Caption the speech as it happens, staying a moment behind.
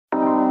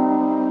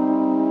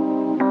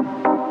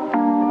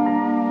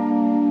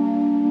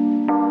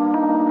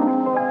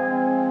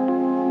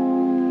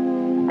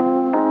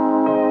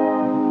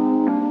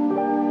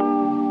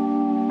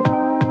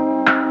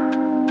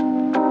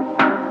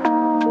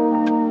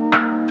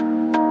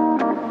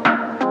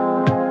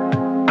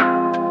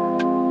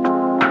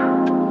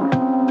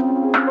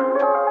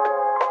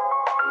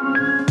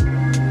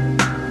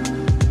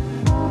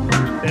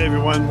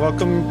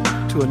welcome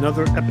to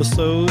another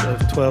episode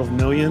of 12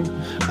 Million.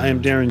 I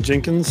am Darren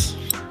Jenkins.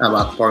 I'm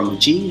Akbar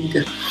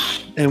Majid.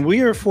 And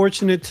we are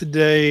fortunate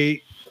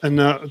today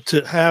enough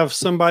to have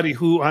somebody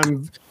who I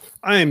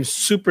am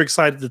super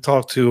excited to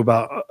talk to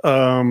about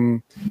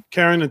Karen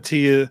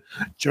Attiah,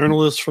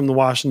 journalist from the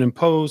Washington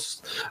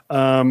Post,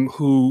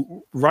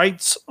 who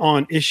writes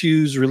on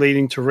issues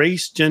relating to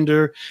race,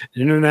 gender,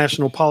 and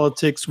international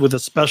politics with a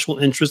special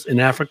interest in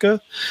Africa.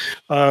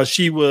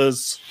 She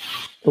was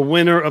the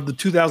winner of the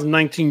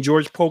 2019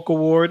 George Polk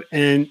Award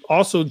and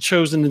also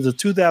chosen as the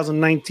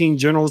 2019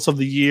 Journalist of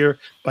the Year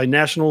by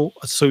National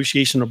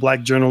Association of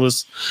Black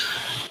Journalists.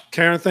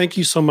 Karen, thank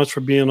you so much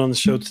for being on the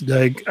show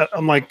today.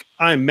 I'm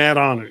mad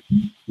honored.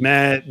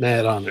 Mad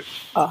honored.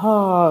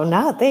 Oh,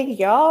 no, thank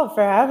y'all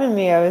for having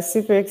me. I was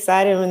super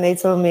excited when they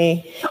told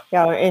me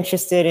y'all were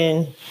interested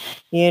in,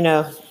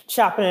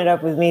 chopping it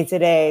up with me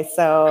today.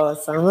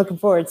 So I'm looking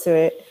forward to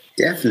it.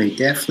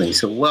 Definitely.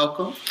 So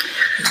welcome.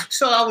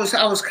 So I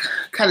was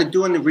kind of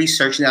doing the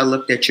research and I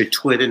looked at your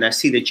Twitter and I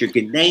see that you're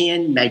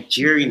Ghanaian,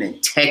 Nigerian,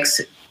 and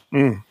Texan.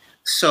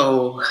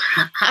 So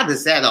how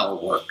does that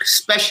all work,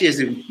 especially as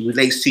it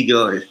relates to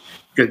your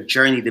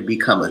journey to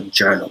become a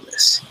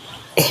journalist?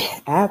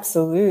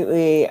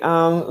 Absolutely.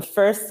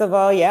 First of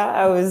all,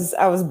 I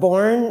was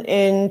born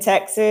in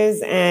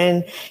Texas,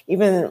 and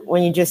even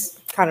when you just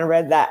kind of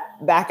read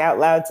that back out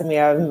loud to me,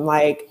 I'm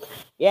like,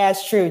 yeah,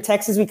 it's true.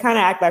 Texas, we kind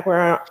of act like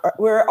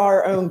we're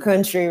our own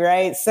country,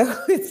 right? So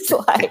it's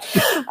like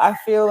I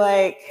feel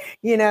like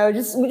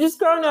just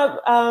growing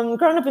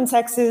up in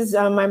Texas.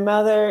 My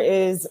mother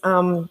is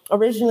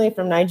originally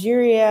from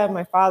Nigeria.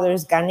 My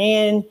father's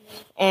Ghanaian,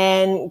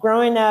 and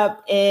growing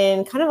up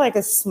in kind of like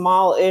a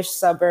small-ish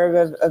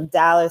suburb of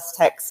Dallas,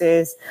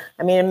 Texas.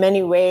 I mean, in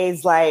many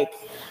ways, like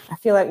I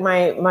feel like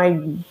my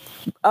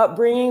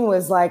upbringing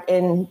was like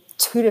in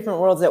two different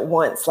worlds at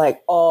once,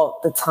 like all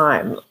the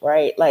time,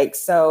 right? Like,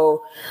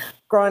 so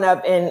growing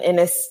up in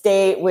a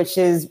state which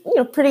is,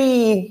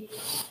 pretty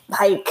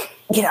like,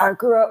 I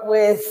grew up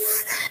with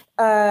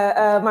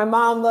my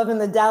mom loving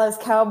the Dallas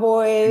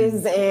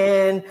Cowboys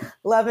and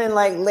loving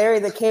like Larry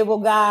the Cable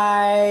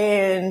Guy,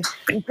 and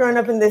growing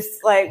up in this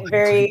like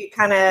very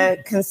kind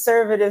of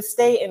conservative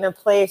state in a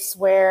place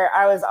where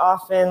I was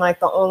often like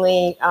the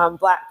only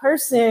Black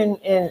person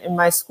in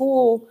my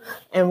school,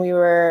 and we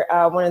were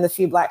one of the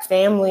few Black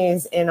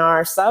families in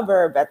our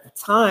suburb at the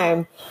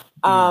time.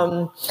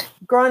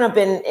 Growing up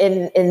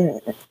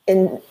in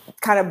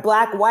kind of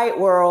Black-white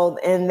world,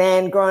 and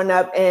then growing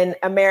up in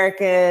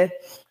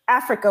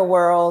Africa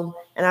world.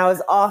 And I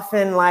was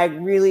often like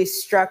really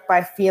struck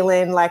by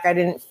feeling like I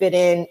didn't fit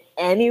in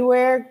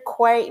anywhere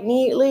quite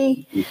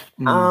neatly.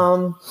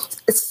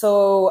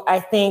 So I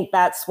think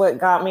that's what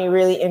got me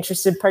really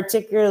interested,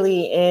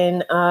 particularly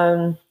in,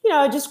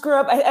 I just grew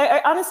up.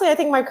 I honestly, I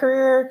think my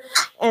career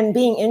and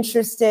being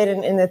interested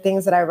in the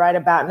things that I write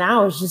about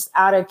now is just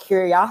out of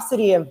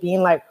curiosity of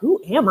being like, who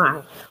am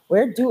I?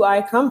 Where do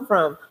I come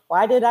from?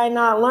 Why did I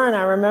not learn?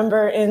 I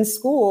remember in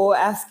school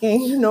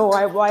asking,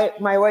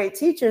 my white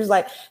teachers,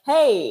 like,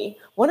 hey,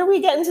 when are we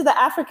getting to the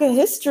African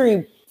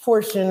history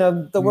portion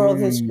of the world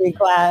history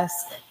class?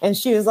 And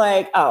she was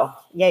like, oh,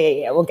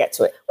 yeah, we'll get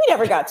to it. We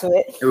never got to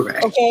it.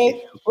 Right.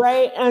 Okay.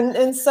 Right.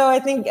 And so I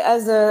think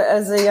as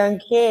a young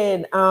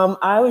kid,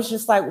 I was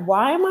just like,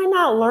 why am I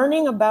not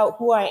learning about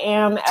who I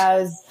am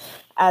as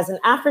an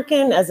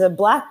African, as a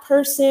Black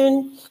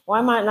person? Why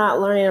am I not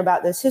learning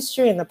about this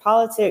history and the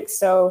politics?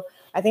 So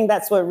I think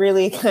that's what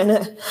really kind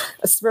of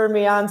spurred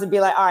me on to be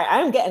like, all right,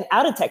 I'm getting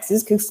out of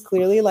Texas because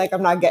clearly like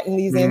I'm not getting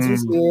these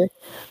answers here.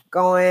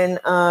 Going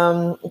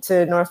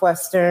to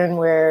Northwestern,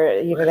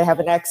 where they have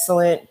an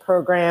excellent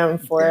program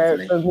for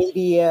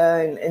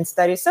media and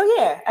studies. So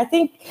I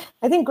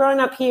think growing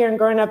up here and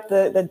growing up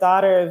the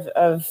daughter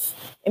of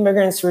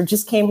immigrants who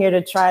just came here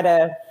to try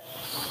to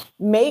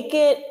make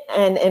it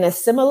and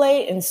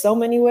assimilate in so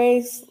many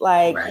ways,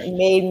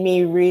 made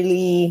me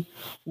really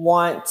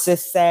want to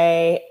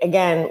say,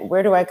 again,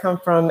 where do I come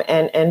from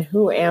and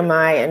who am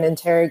I, and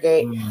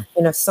interrogate,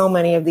 so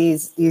many of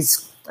these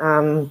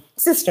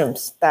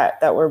systems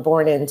that we're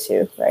born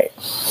into, right?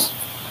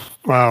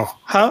 Wow.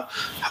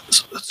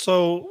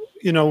 So,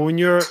 when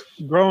you're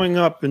growing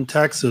up in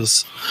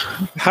Texas,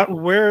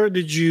 where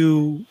did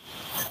you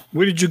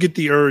get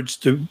the urge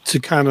to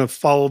kind of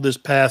follow this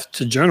path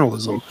to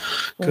journalism?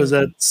 Because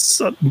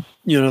that's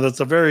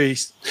a very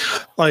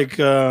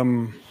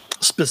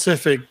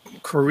specific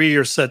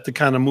career set to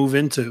kind of move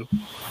into.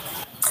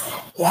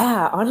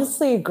 Yeah,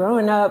 honestly,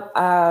 growing up,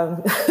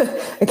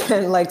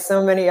 again, like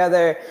so many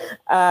other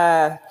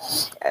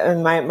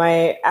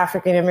my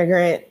African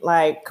immigrant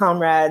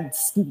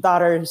comrades,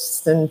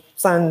 daughters and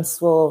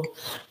sons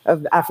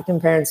of African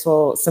parents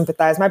will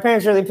sympathize. My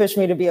parents really pushed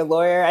me to be a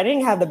lawyer. I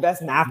didn't have the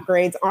best math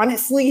grades,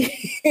 honestly.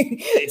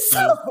 Right.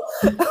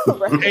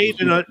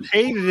 Hated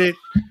it.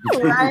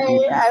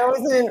 Right.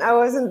 I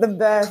wasn't the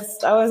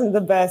best. I wasn't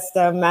the best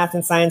math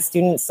and science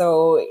student.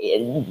 So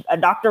a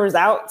doctor was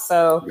out.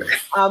 So,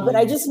 but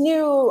I just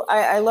knew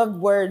I loved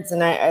words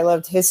and I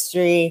loved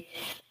history.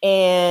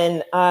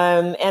 And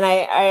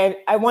I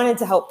wanted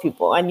to help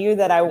people. I knew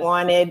that I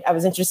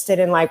was interested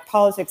in like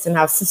politics and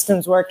how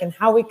systems work and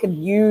how we could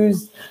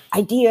use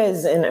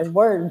ideas and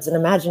words and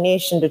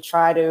imagination to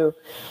try to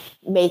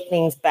make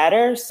things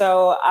better.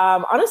 So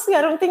honestly,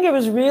 I don't think it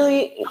was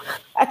really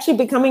actually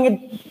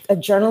becoming a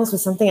journalist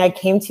was something I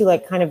came to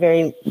like kind of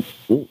very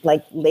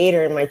like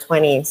later in my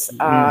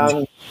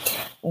 20s.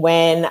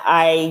 When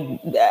I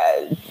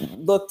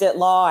looked at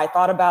law, I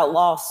thought about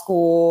law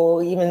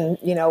school, even,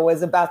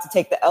 was about to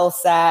take the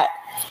LSAT.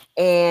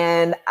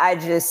 And I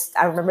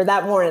remember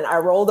that morning, I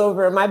rolled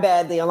over in my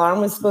bed. The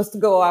alarm was supposed to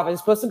go off. I was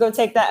supposed to go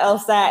take that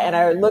LSAT. And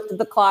I looked at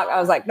the clock. I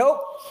was like, nope.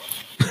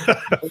 I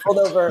rolled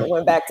over and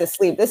went back to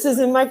sleep. This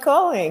isn't my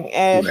calling.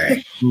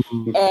 And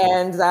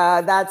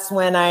that's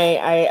when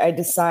I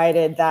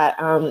decided that,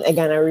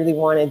 again, I really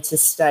wanted to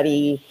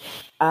study,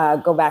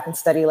 go back and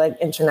study like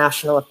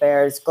international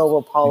affairs,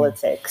 global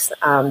politics,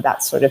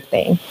 that sort of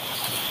thing.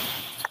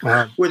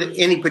 Were there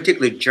any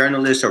particular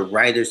journalists or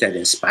writers that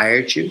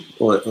inspired you?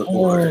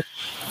 Or?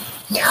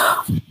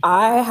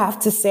 I have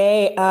to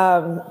say,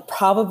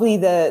 probably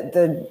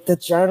the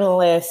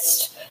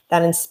journalist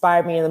that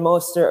inspired me the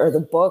most, or the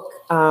book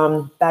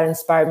that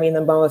inspired me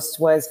the most,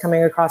 was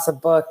coming across a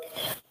book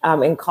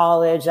in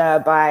college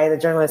by the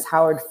journalist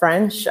Howard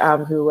French,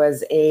 who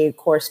was a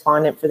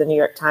correspondent for the New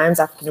York Times,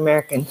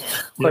 African-American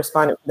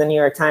correspondent for the New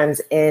York Times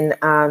in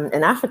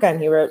Africa.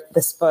 And he wrote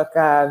this book,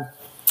 A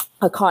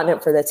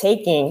Continent for the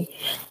Taking.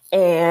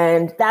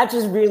 And that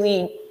just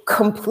really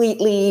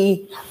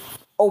completely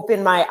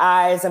opened my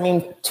eyes. I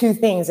mean, two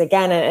things.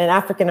 Again, an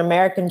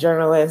African-American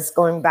journalist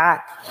going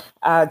back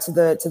to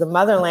the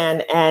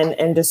motherland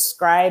and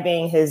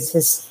describing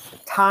his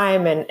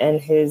time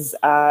and his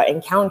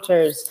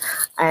encounters.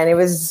 And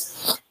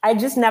I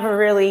just never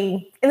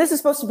really, and this is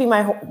supposed to be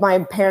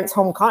my parents'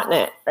 home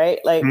continent, right?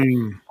 Like,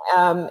 and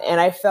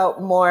I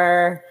felt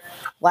more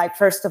like,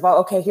 first of all,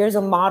 okay, here's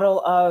a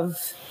model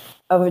of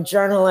a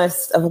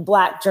journalist, of a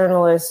Black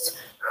journalist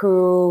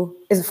who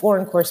is a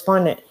foreign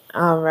correspondent.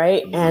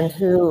 Right. And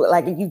who,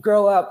 like, you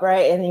grow up,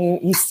 right,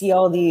 and you see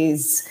all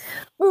these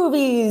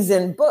movies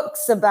and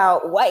books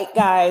about white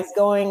guys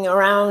going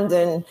around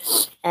and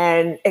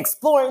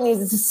exploring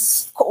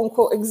these quote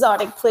unquote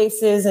exotic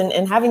places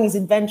and having these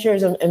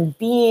adventures and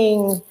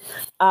being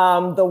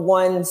the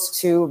ones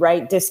to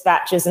write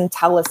dispatches and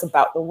tell us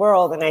about the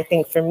world. And I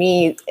think for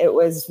me, it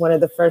was one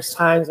of the first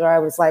times where I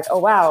was like, oh,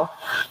 wow.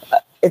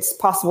 It's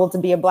possible to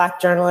be a Black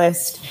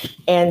journalist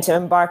and to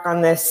embark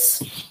on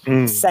this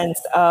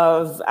sense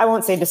of, I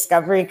won't say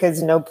discovery,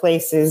 because no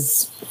place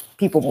is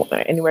people,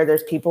 anywhere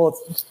there's people,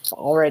 it's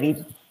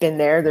already been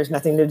there. There's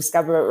nothing to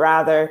discover, but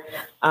rather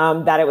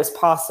that it was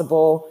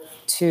possible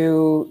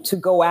to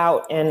go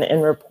out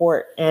and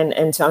report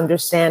and to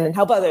understand and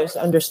help others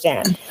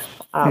understand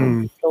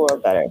the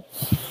world better.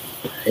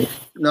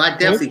 No, I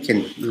definitely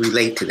can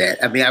relate to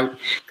that. I mean,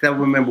 I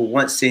remember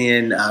once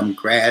in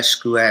grad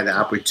school, I had the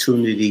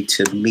opportunity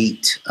to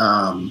meet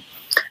Ivan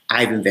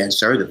Van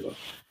Sertima,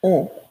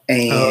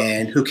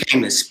 and who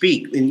came to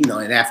speak, and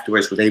and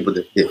afterwards was able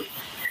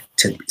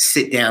to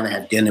sit down and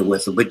have dinner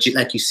with him. But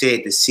like you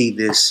said, to see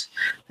this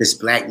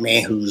Black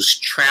man who's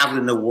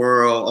traveling the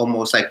world,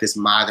 almost like this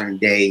modern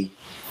day,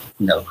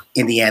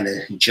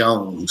 Indiana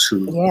Jones,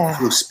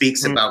 who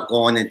speaks about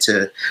going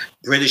into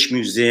British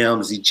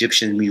museums,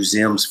 Egyptian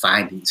museums,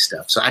 finding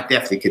stuff. So I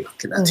definitely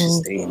can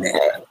understand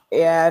that.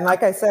 Yeah, and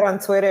like I said on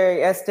Twitter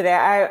yesterday,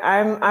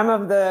 I'm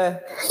of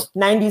the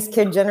 '90s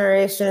kid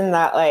generation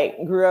that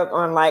like grew up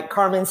on like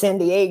Carmen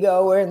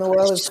Sandiego. Where in the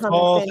world is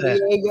Carmen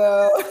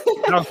Sandiego?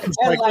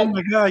 Like, oh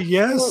my God,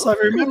 yes, I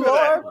remember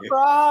Lara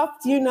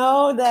Croft.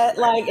 That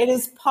like it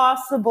is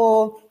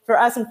possible for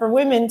us and for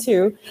women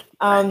too,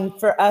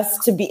 for us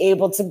to be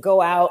able to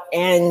go out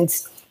and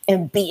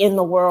be in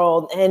the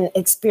world and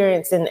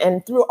experience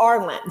and through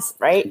our lens,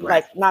 right?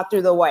 Like not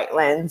through the white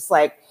lens,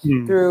 like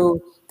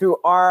through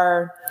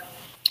our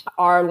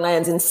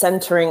lens and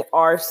centering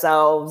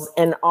ourselves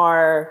and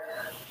our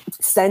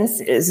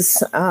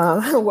senses,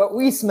 what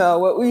we smell,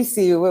 what we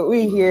see, what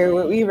we hear,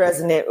 what we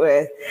resonate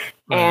with.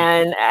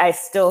 And I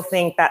still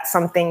think that's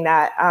something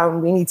that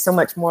we need so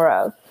much more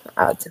of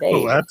today.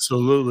 Oh,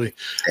 absolutely.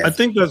 I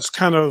think that's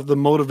kind of the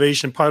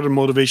motivation, part of the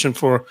motivation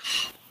for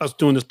us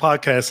doing this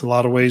podcast in a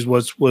lot of ways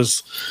was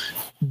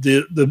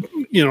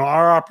the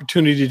our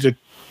opportunity to,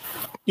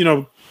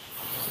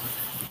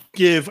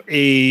 give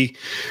a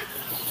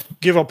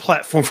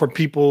platform for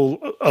people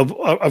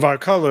of our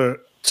color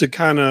to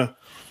kind of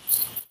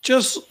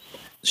just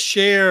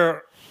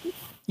share,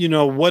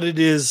 what it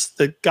is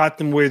that got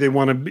them where they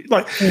want to be.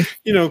 Like,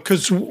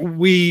 because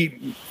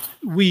we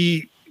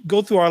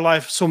go through our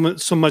life so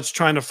much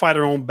trying to fight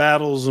our own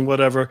battles and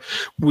whatever.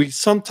 We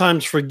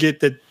sometimes forget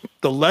that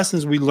the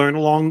lessons we learn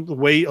along the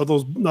way of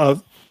those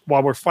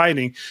while we're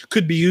fighting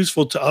could be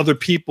useful to other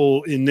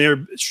people in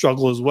their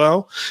struggle as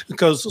well.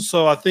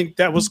 So I think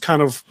that was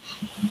kind of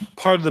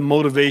part of the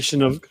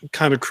motivation of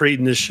kind of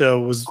creating this show,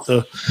 was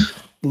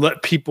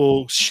let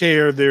people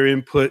share their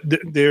input,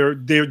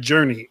 their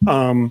journey.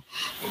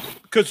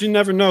 Because you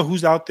never know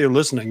who's out there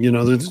listening.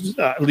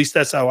 At least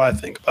that's how I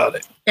think about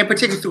it. And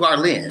particularly through our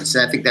lens.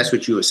 I think that's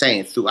what you were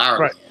saying, through our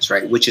lens,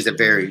 right? Which is a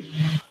very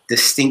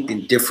distinct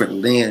and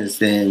different lens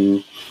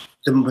than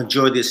the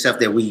majority of stuff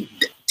that we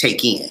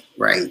take in,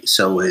 right?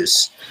 So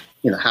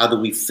how do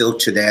we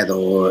filter that,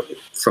 or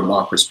from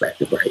our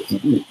perspective, right?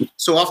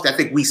 So often I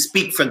think we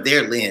speak from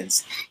their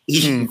lens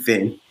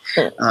even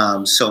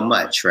so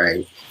much,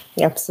 right?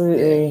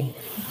 Absolutely.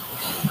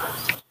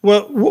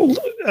 Well,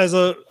 as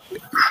a,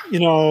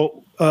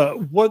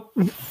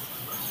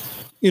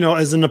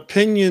 as an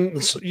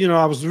opinion,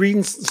 I was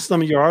reading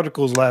some of your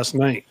articles last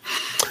night,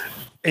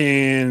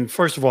 and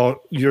first of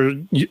all,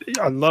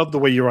 I love the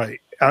way you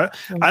write.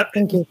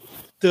 Thank you.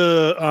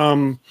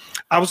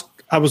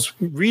 I was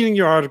reading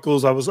your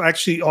articles. I was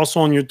actually also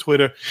on your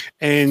Twitter,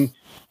 and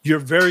you're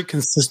very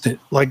consistent.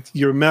 Like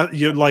you're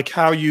like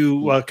how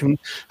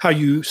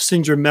you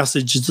send your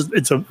message.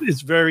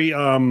 It's very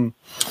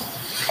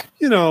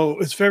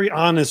it's very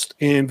honest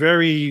and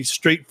very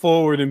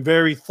straightforward and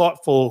very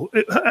thoughtful.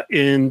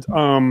 And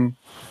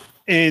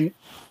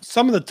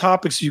some of the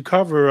topics you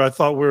cover, I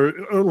thought were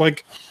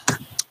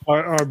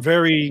are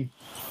very.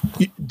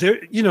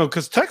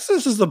 Because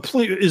Texas is a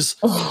pretty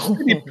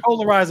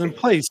polarizing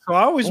place. So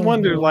I always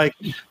wonder,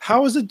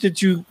 how is it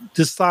that you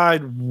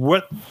decide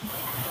what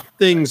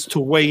things to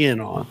weigh in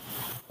on?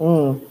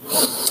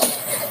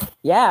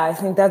 Yeah, I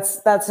think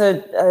that's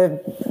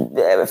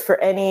a for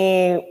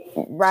any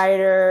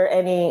writer,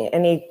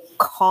 any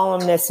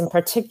columnist in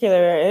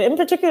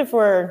particular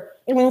for.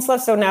 I mean, it's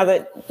less so now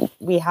that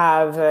we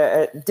have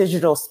a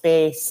digital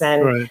space,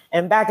 and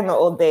back in the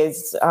old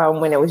days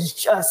when it was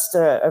just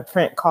a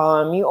print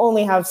column, you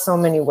only have so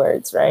many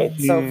words, right?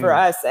 So for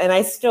us, and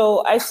I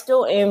still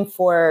aim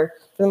for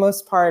the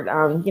most part,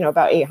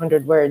 about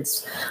 800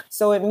 words.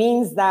 So it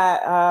means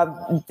that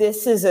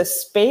this is a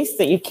space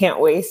that you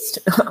can't waste.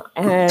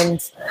 And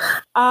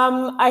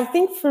I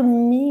think for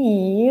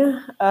me,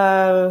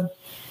 the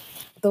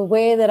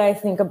way that I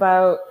think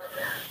about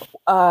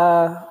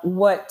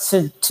what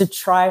to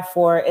try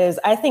for is,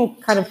 I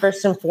think, kind of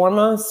first and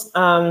foremost,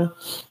 can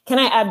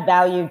I add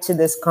value to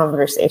this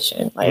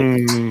conversation?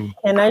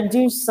 Can I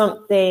do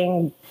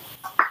something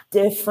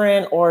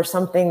different or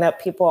something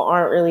that people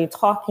aren't really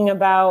talking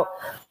about?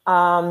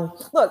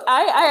 Look,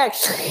 I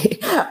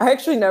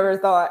actually never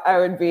thought I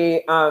would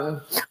be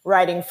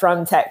writing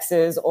from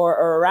Texas or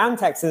around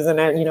Texas. And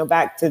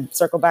to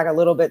circle back a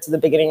little bit to the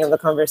beginning of the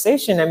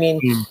conversation, I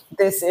mean,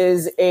 this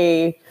is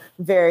a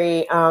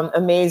very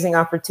amazing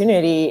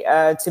opportunity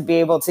to be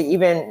able to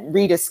even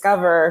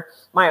rediscover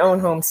my own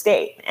home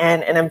state.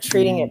 And I'm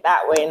treating it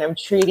that way. And I'm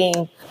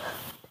treating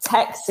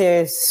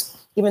Texas,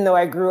 even though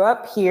I grew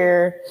up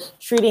here,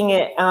 treating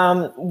it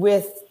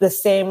with the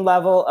same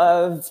level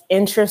of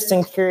interest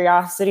and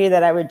curiosity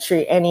that I would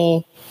treat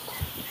any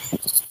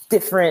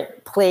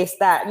different place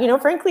that,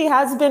 frankly,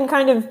 has been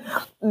kind of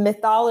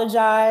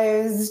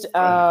mythologized,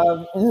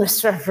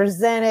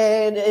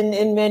 misrepresented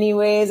in many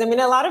ways. I mean,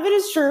 a lot of it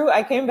is true.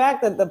 I came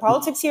back that the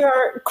politics here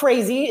are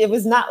crazy. It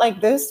was not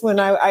like this when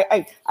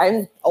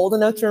I'm old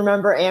enough to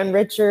remember Ann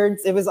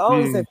Richards. It was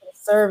always a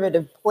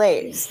conservative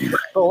place.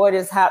 But what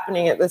is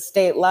happening at the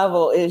state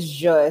level is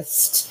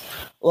just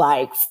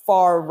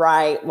far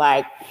right,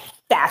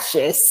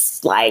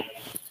 fascist,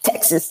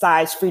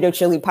 Texas-sized Frito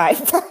chili pie.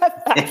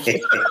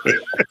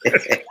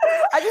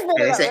 I just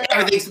made it up.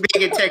 Everything's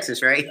big in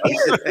Texas, right?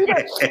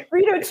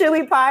 Frito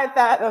chili pie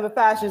of the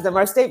fascism.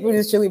 Our state food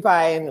is chili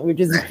pie, and we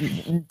just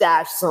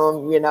dash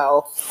some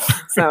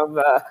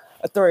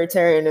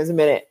authoritarianism in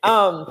it.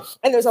 And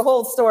there's a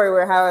whole story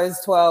where how I was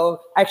 12,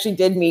 I actually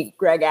did meet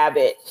Greg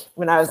Abbott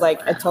when I was a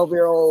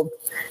 12-year-old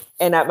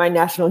and at my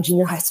National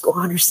Junior High School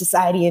Honor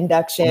Society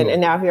induction. And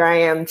now here I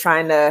am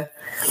trying to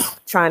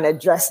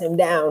dress him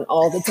down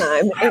all the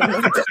time.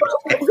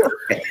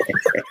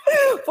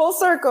 Full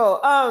circle.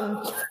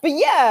 But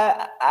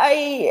yeah,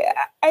 I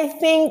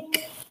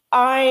think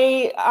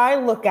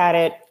I look at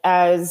it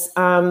as,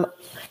 and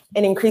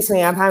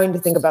increasingly I'm having to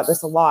think about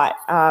this a lot,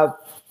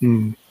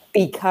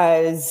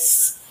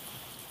 because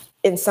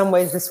in some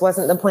ways this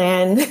wasn't the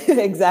plan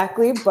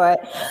exactly, but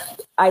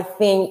I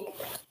think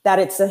that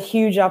it's a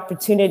huge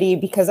opportunity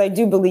because I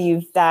do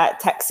believe that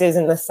Texas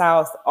and the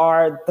South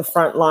are the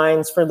front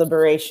lines for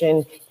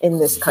liberation in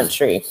this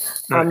country.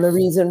 The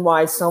reason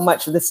why so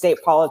much of the state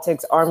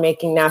politics are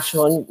making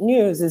national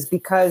news is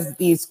because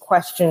these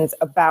questions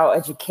about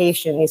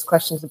education, these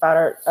questions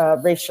about our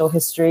racial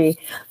history,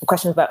 the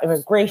questions about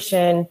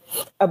immigration,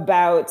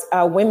 about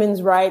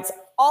women's rights,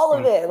 all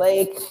of it,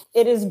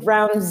 it is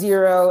ground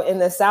zero in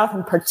the South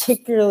and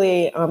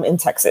particularly in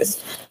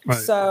Texas. Right.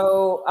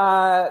 So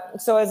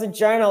as a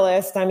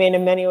journalist, I mean,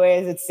 in many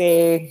ways, it's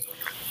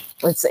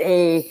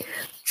a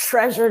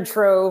treasure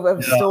trove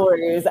of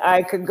stories.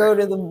 I could go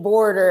to the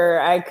border.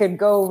 I could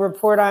go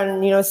report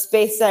on,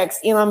 SpaceX,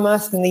 Elon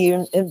Musk, and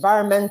the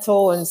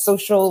environmental and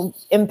social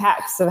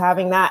impacts of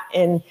having that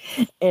in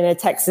a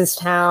Texas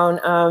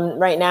town.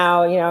 Right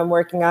now, I'm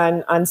working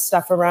on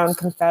stuff around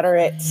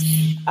Confederate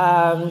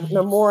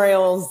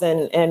memorials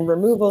and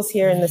removals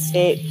here in the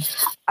state.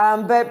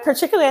 But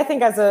particularly, I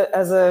think as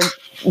a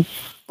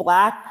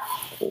Black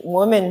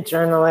woman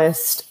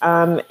journalist,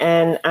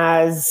 and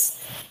as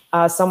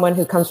someone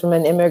who comes from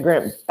an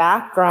immigrant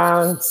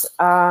background,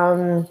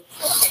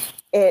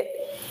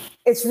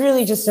 it's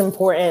really just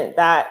important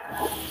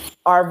that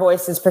our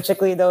voices,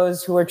 particularly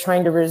those who are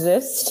trying to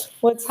resist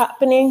what's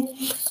happening,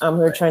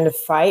 who are trying to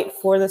fight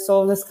for the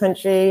soul of this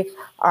country,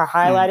 are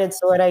highlighted.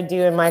 So what I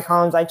do in my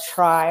columns, I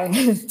try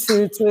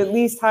to at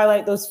least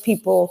highlight those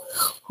people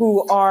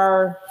who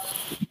are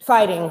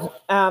fighting,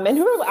 and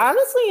who are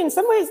honestly, in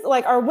some ways,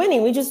 like, are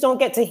winning. We just don't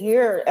get to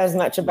hear as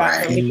much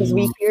about them because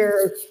we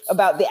hear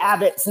about the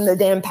Abbotts and the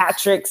Dan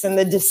Patricks and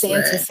the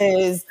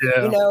DeSantises,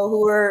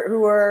 who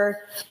are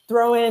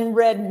throwing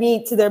red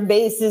meat to their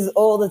bases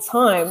all the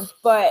time.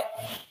 But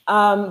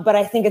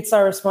I think it's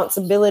our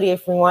responsibility,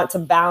 if we want to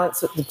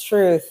balance with the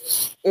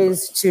truth,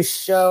 is to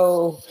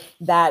show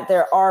that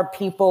there are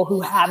people who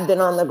have been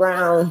on the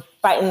ground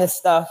fighting this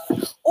stuff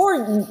or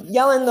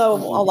yelling the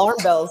alarm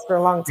bells for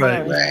a long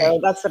time. So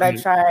that's what I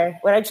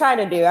try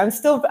to do. I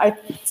still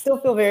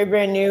feel very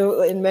brand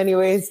new in many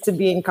ways to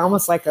being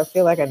almost like I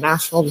feel like a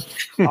national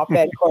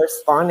op-ed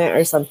correspondent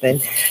or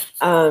something.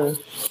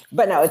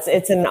 But no,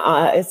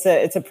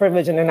 it's a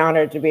privilege and an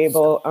honor to be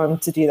able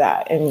to do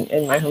that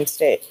in my home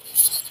state.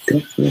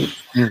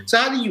 So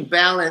how do you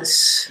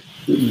balance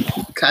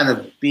kind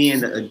of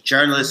being a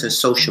journalist and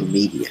social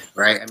media,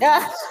 right? I mean,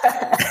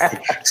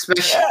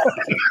 especially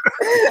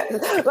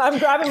I'm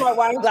grabbing my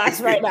wine glass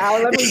right now.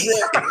 Let me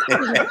drink.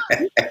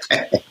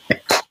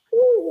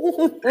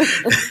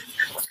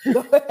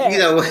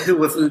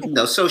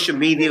 With social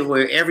media,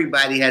 where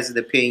everybody has an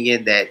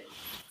opinion that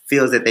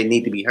feels that they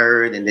need to be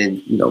heard, and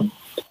then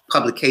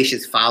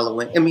publications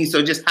following. I mean,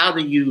 so just how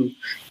do you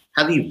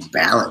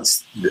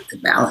balance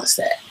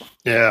that?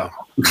 Yeah.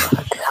 Oh,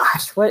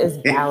 gosh, what is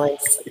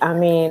balance? I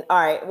mean, all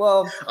right,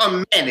 well,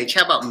 or manage.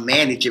 How about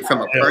manage it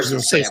from a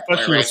personal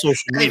standpoint, right?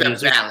 Social media,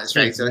 balance,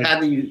 right? So how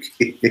do you?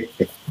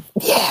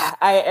 Yeah,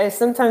 I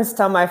sometimes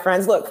tell my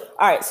friends, look,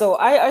 all right, so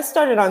I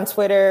started on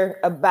Twitter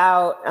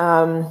about,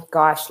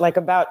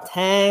 about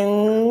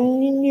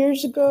 10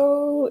 years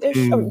ago-ish,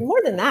 more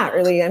than that,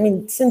 really. I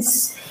mean,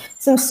 since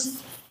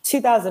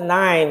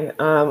 2009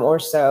 or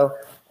so.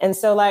 And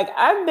so,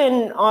 I've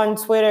been on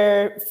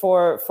Twitter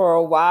for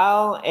a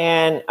while,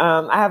 and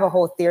I have a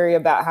whole theory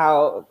about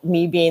how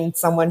me being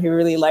someone who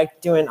really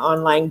liked doing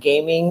online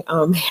gaming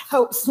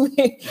helps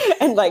me,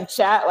 and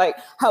chat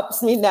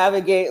helps me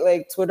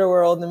navigate Twitter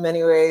world in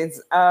many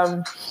ways.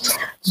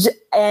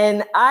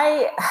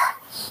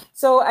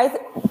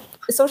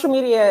 Social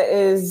media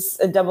is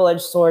a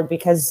double-edged sword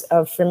because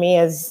for me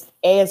as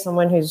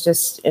someone who's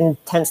just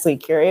intensely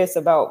curious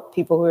about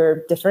people who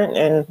are different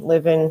and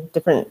live in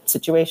different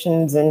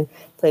situations and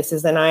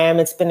places than I am.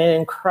 It's been an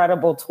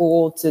incredible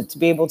tool to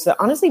be able to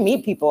honestly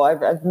meet people.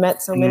 I've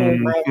met so many of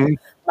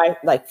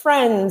my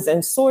friends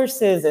and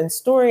sources and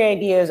story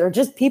ideas, or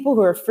just people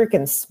who are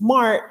freaking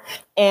smart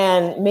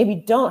and maybe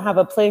don't have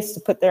a place to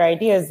put their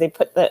ideas. They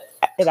put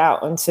it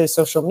out onto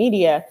social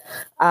media.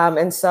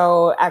 And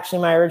so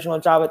actually my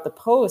original job at the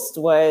Post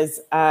was,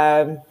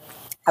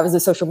 I was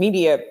a social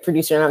media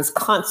producer, and I was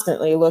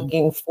constantly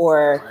looking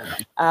for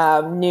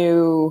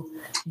new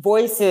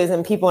voices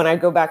and people. And I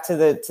go back to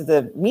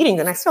the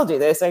meetings, and I still do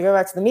this. I go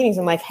back to the meetings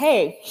and I'm like,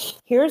 hey,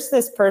 here's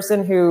this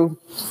person who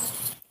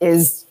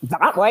is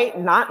not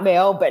white, not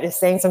male, but is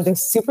saying something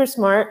super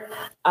smart.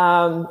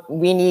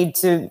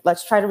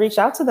 Let's try to reach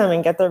out to them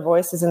and get their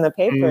voices in the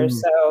paper.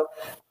 So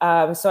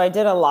I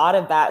did a lot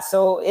of that.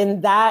 So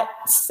in that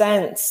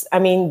sense, I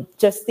mean,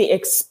 just the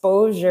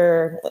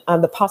exposure,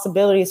 the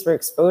possibilities for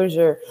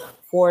exposure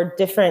for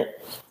different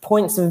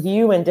points of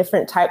view and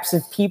different types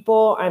of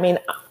people. I mean,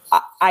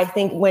 I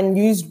think when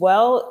used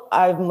well,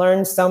 I've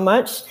learned so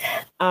much.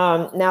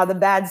 Now the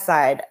bad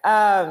side,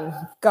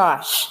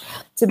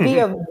 to be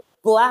a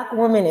Black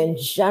woman in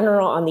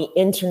general on the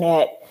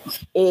internet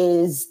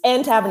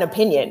and to have an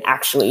opinion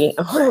actually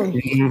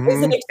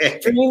is an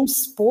extreme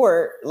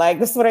sport.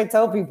 This is what I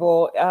tell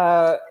people.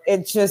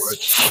 It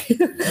just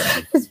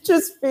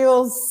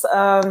feels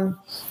I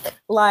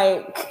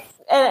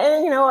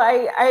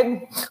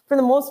for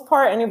the most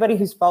part, anybody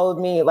who's followed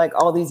me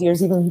all these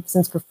years, even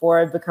since before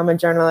I've become a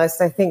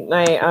journalist, I think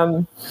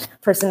my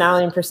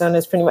personality and persona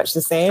is pretty much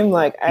the same.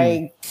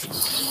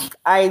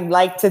 I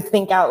like to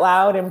think out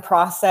loud and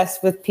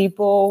process with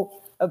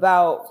people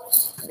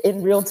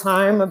in real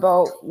time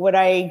about what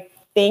I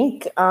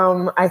think.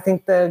 I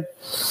think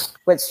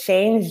what's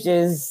changed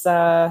is,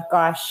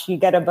 you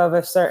get above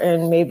a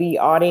certain maybe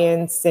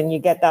audience and you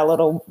get that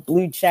little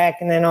blue check,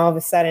 and then all of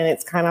a sudden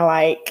it's kind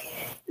of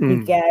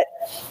you get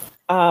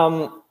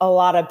a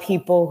lot of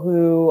people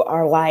who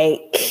are I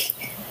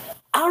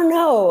don't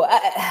know,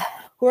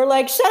 who are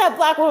like, shut up,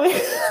 Black woman.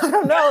 I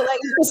don't know. Like,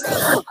 it's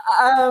just,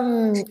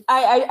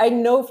 I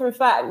know for a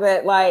fact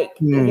that, like,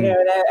 you know,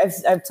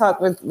 that I've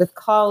talked with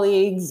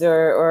colleagues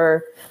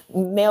or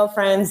male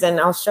friends, and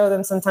I'll show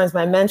them sometimes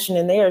my mention,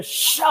 and they are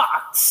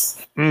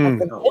shocked at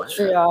the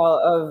vitriol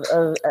of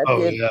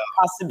the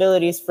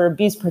possibilities for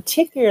abuse,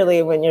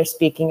 particularly when you're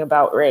speaking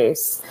about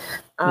race.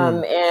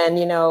 And,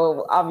 you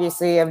know,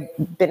 obviously I've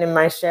been in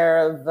my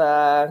share of,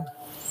 I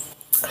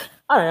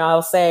don't know,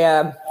 I'll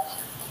say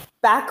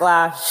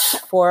backlash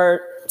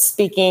for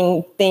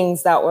speaking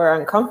things that were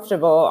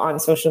uncomfortable on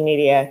social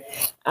media.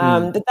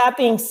 But that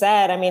being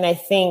said, I mean, I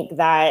think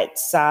that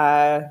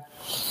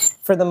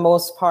for the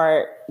most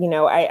part, you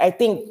know, I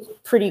think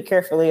pretty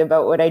carefully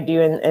about what I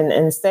do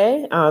and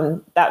say.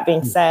 That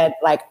being said,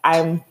 like,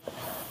 I'm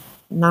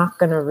not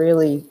going to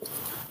really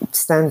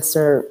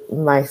censor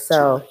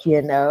myself,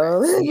 you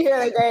know. Yeah,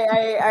 like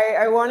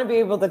I want to be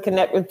able to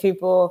connect with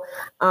people.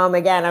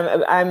 Again,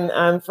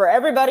 I'm for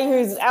everybody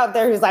who's out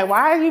there who's like, why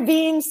are you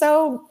being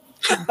so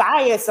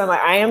biased? I'm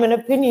like, I am an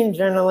opinion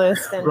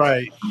journalist, and,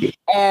 right.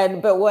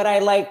 But what I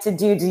like to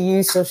do to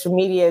use social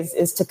media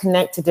is to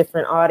connect to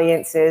different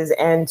audiences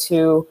and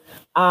to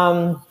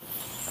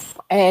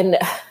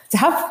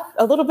have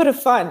a little bit of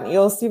fun.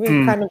 You'll see me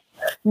kind of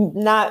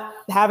not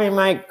having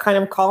my kind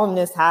of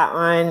columnist hat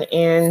on,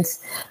 and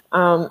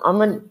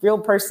I'm a real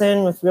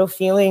person with real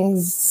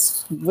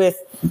feelings, with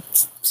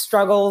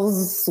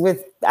struggles.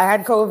 I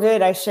had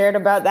COVID. I shared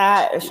about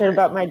that. I shared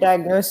about my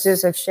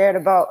diagnosis. I've shared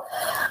about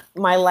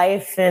my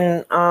life,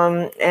 and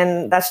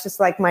that's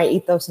just like my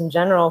ethos in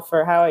general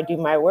for how I do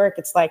my work.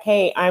 It's like,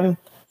 hey, I'm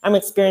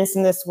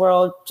experiencing this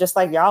world just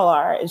like y'all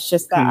are. It's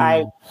just that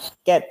I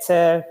get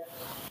to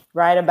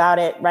write about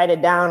it, write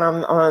it down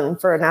on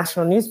for a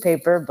national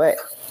newspaper, but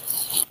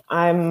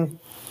I'm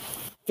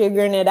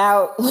figuring it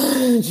out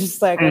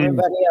just like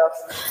everybody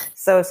else.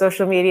 So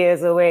social media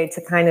is a way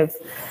to kind of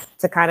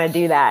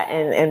do that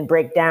and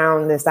break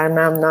down this. I'm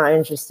not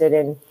interested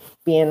in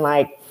being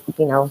like,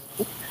 you know,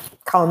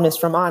 columnist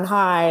from on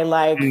high,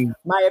 like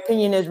my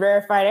opinion is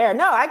rarefied air.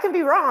 No, I can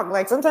be wrong.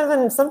 Like sometimes I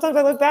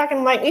look back and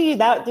I'm like,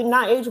 that did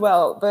not age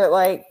well, but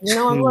like, you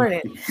know, I'm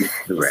learning.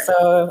 Right.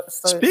 So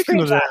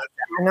speaking of that,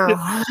 I know.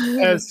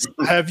 Has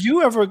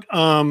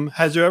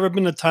there ever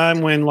been a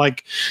time when,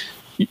 like,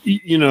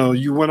 you know,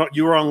 you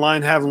were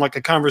online having like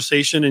a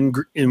conversation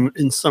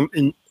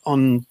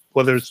on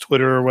whether it's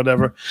Twitter or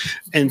whatever,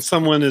 and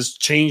someone has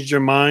changed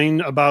your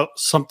mind about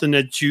something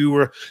that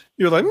you're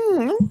like,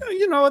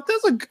 you know,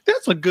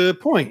 that's a good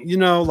point. You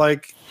know,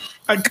 like,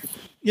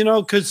 you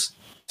know, because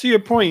to your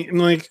point,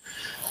 like,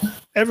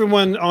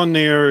 everyone on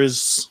there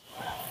is,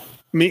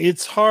 I mean,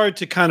 it's hard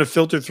to kind of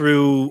filter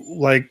through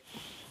like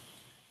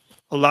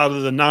a lot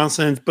of the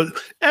nonsense, but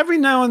every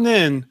now and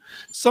then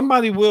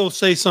somebody will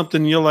say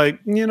something. You're like,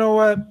 you know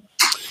what?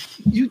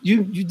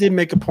 You did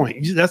make a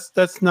point. That's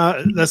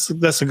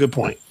a good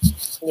point.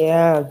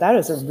 Yeah, that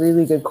is a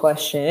really good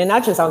question. And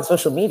not just on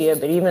social media,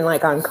 but even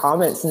like on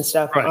comments and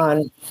stuff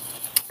on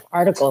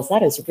articles.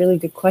 That is a really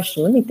good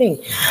question. Let me think.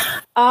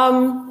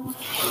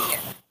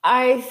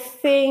 I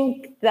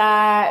think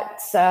that,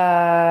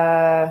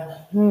 I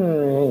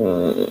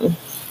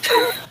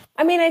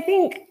mean, I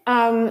think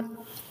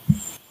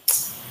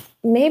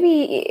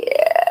maybe,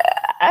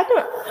 I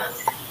don't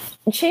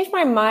change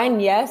my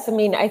mind. Yes. I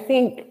mean, I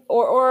think,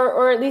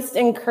 or at least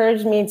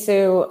encourage me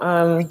to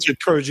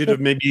encourage you to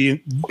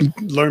maybe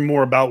learn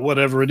more about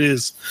whatever it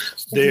is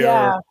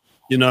there,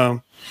 you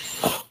know.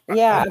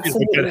 Yeah, I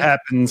think that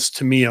happens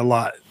to me a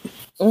lot.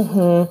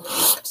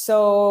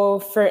 So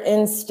for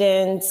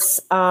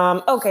instance,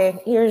 okay,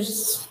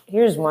 here's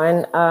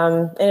one.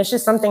 And it's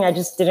just something I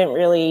just didn't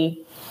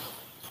really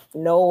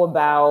know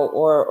about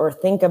or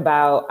think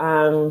about.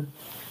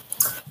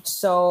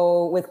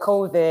 So with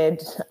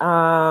COVID,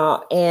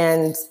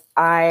 and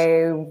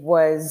I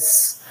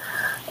was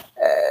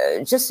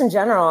just in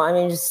general, I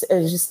mean,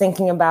 just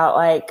thinking about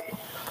like,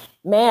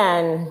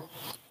 man,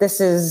 this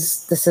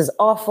is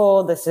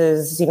awful. This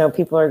is, you know,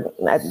 people are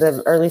at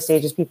the early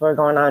stages, people are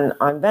going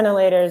on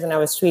ventilators. And I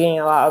was tweeting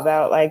a lot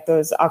about like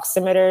those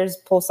oximeters,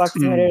 pulse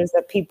oximeters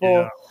that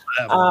people,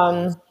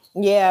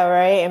 yeah,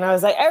 right. And I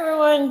was like,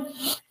 everyone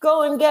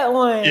go and get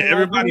one. Yeah,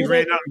 everybody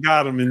ran out and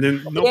got them, and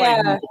then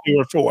nobody knew what they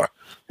were for.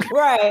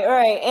 Right.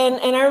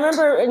 And I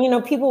remember, you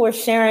know, people were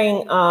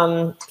sharing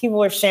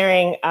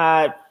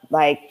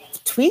like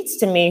tweets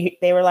to me.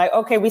 They were like,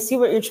 okay, we see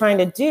what you're trying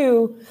to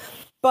do,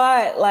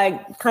 but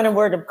like kind of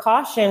word of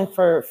caution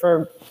for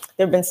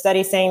there have been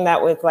studies saying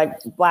that with like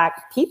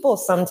Black people,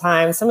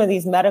 sometimes some of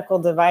these medical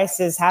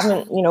devices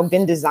haven't, you know,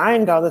 been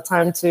designed all the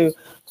time to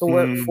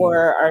work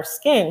for our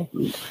skin.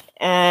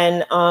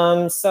 And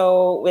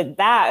so with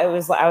that, I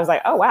was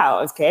like, oh,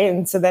 wow. Okay.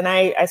 And so then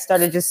I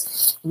started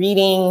just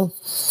reading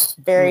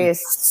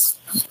various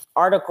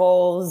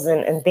articles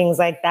and things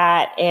like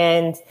that.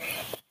 And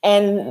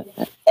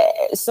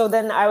so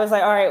then I was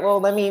like, all right,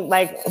 well, let me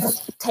like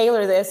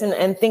tailor this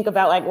and think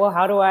about like, well,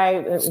 how do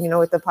I, you know,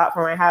 with the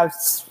platform I have,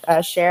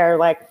 share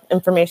like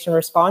information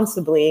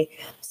responsibly.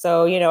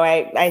 So,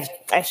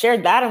 I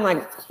shared that. I'm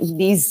like,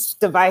 these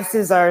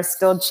devices are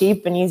still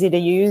cheap and easy to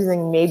use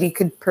and maybe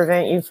could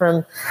prevent you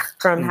from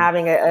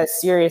having a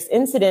serious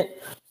incident.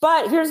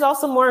 But here's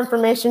also more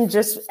information,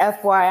 just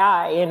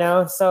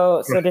FYI,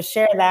 so to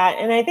share that.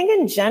 And I think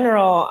in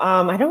general,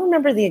 I don't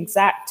remember the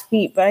exact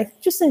tweet, but I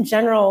think just in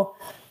general,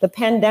 the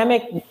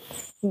pandemic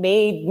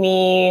made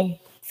me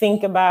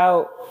think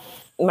about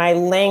my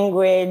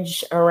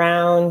language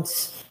around,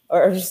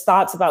 or just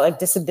thoughts about like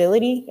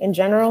disability in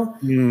general.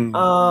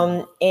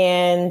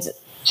 And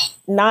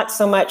not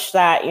so much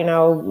that,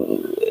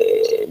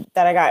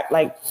 that I got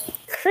like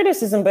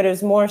criticism, but it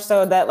was more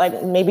so that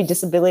like maybe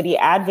disability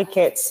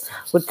advocates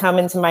would come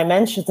into my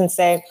mentions and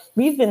say,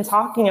 we've been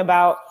talking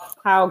about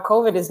how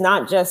COVID is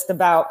not just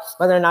about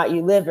whether or not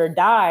you live or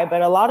die,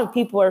 but a lot of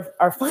people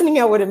are finding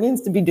out what it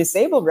means to be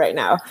disabled right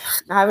now,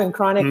 having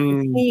chronic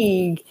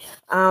fatigue,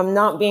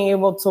 not being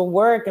able to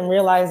work, and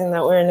realizing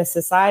that we're in a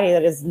society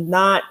that is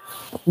not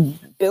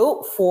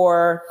built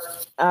for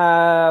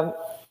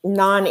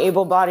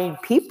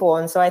non-able-bodied people.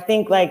 And so I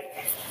think like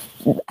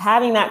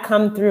having that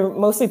come through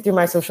mostly through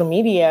my social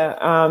media,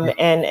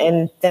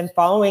 and then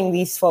following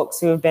these folks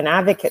who have been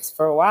advocates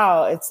for a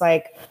while, it's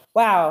like,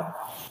 wow,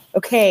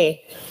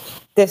 okay,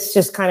 this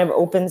just kind of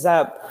opens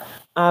up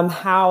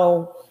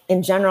how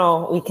in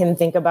general we can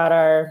think about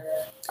our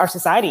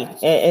society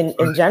in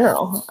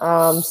general.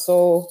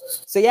 So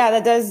yeah,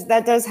 that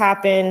does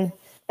happen.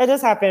 That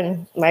does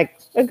happen like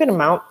a good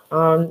amount.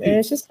 And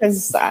it's just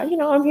because,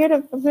 I'm here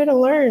to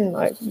learn,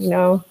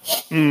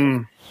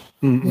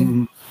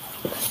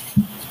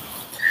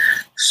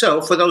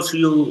 So for those of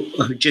you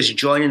who are just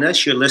joining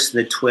us, you're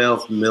listening to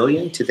 12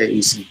 Million.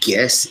 Today's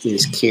guest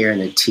is Karen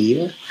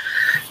Attiah,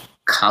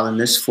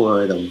 columnist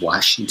for the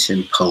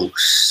Washington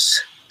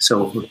Post.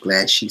 So we're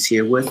glad she's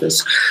here with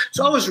us.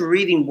 So I was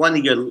reading one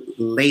of your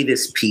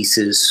latest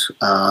pieces,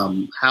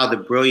 how the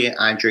brilliant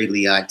Andre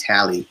Leon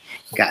Talley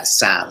got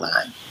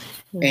sidelined.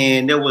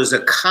 And there was a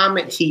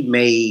comment he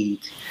made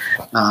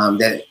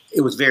that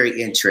it was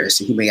very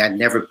interesting. He made, "I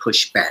never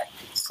push back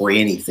for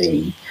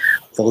anything.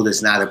 Vote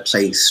is not a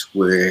place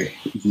where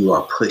you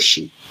are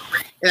pushing."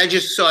 And I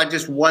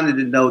just wanted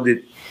to know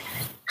that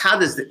how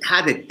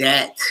did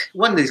that,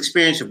 one of the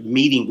experience of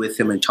meeting with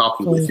him and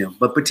talking with him,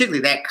 but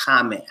particularly that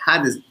comment,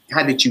 how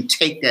did you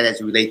take that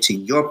as it relates to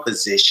your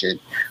position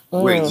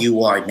where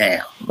you are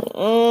now?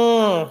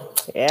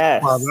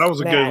 Yes. Wow, that was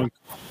a good one.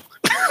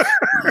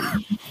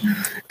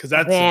 Because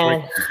that's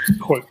a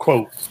great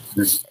quote.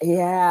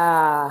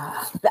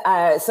 Yeah.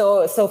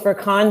 So for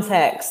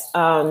context,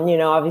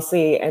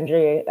 obviously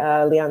Andre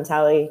Leon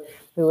Talley,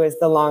 who was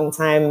the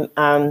longtime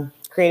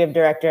creative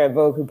director at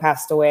Vogue, who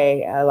passed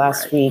away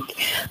last week.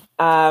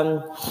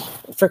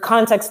 For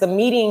context, the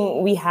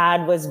meeting we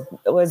had was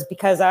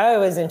because I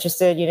was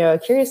interested,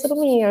 curious little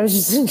me. I was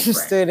just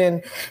interested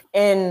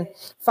in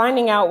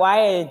finding out why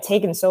it had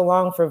taken so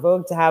long for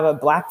Vogue to have a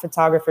Black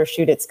photographer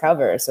shoot its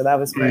cover. So that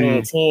was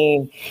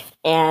 2018.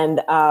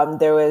 And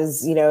there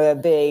was, a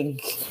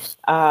big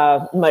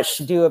much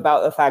to do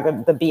about the fact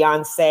that the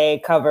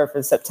Beyonce cover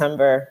for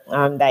September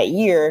that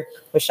year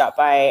was shot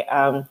by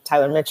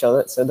Tyler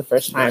Mitchell. So the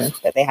first time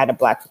that they had a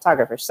Black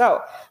photographer.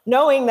 So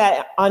knowing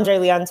that Andre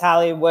Leon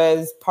Talley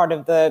was part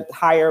of the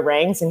higher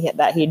ranks and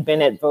that he'd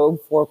been at Vogue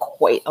for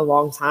quite a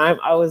long time,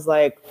 I was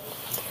like,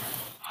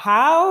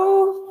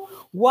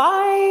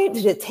 why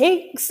did it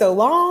take so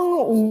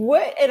long?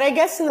 What? And I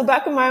guess in the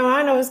back of my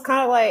mind, I was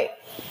kind of like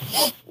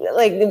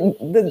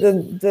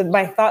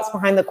my thoughts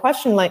behind the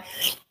question, like,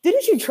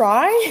 didn't you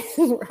try?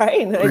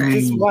 Right. And I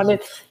just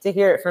wanted to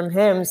hear it from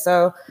him.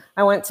 So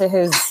I went to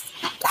his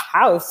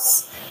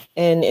house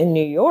in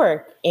New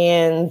York.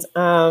 And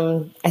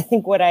I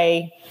think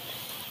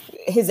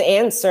his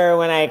answer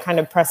when I kind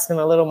of pressed him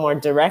a little more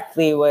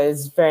directly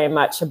was very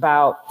much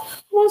about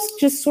almost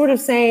just sort of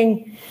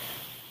saying,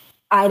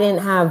 I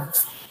didn't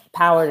have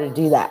power to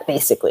do that,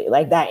 basically,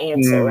 like that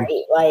answer,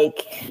 right?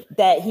 Like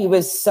that he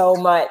was so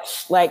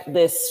much like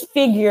this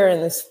figure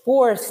and this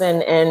force,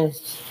 and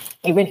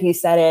even he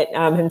said it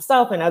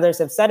himself, and others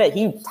have said it.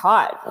 He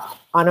taught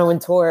Anna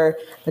Wintour,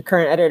 the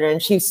current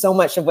editor-in-chief, so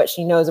much of what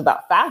she knows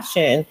about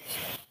fashion,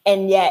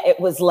 and yet it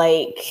was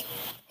like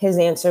his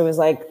answer was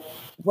like,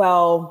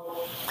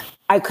 well,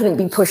 I couldn't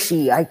be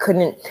pushy. I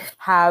couldn't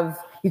have.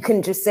 You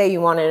couldn't just say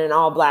you wanted an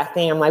all Black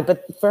thing. I'm like,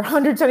 but for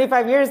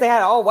 125 years, they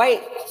had all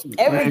white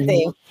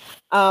everything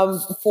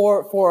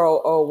for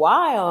a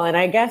while. And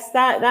I guess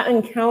that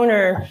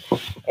encounter,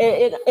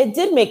 it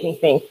did make me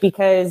think,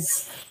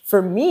 because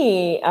for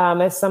me,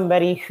 as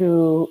somebody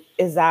who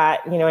is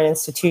at, an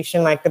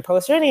institution like the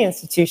Post or any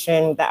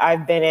institution that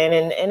I've been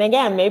in, and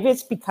again, maybe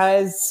it's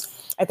because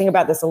I think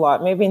about this a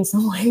lot. Maybe in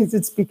some ways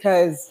it's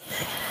because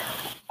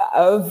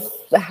of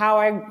how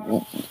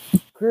I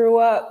grew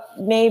up,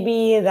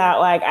 maybe, that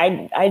like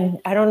I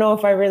don't know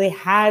if I really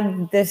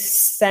had this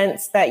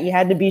sense that you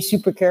had to be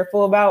super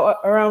careful about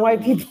around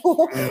white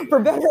people for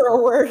better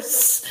or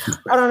worse.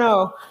 I don't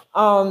know.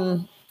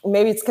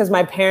 Maybe it's because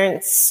my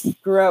parents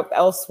grew up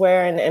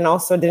elsewhere and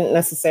also didn't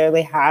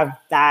necessarily have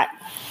that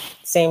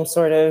same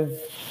sort of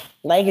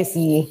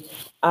legacy.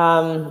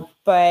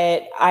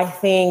 But I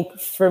think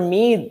for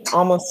me,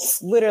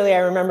 almost literally, I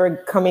remember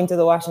coming to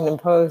the Washington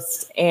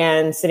Post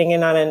and sitting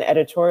in on an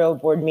editorial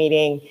board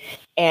meeting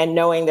and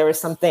knowing there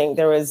was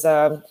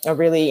a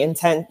really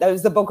intense, that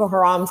was the Boko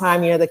Haram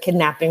time, the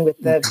kidnapping of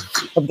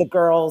the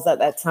girls at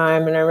that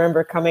time. And I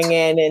remember coming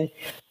in and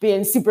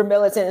being super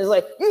militant. It was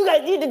like, you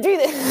guys need to do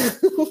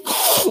this.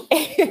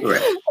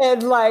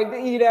 And like,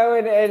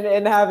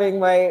 and having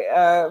my,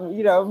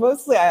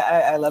 mostly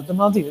I love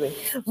them all dearly.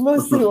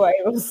 Mostly white,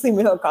 mostly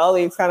male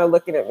colleagues kind of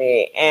looking at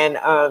me. And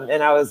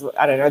I was,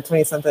 I don't know,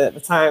 20 something at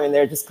the time. And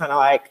they're just kind of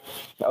like,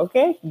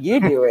 okay, you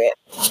do it.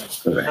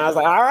 And I was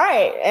like, all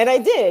right. And I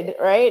did.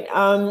 Right.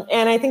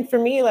 And I think for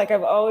me, like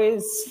I've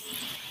always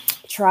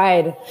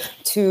tried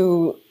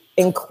to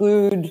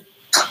include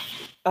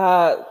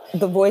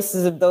the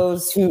voices of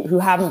those who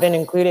haven't been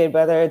included,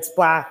 whether it's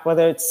Black,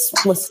 whether it's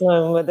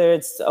Muslim, whether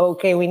it's,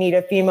 okay, we need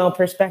a female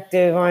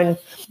perspective on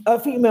a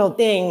female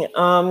thing.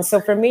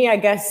 So for me, I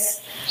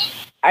guess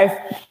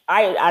I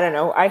don't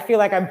know. I feel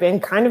like I've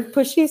been kind of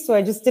pushy, so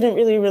I just didn't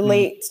really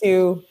relate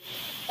to,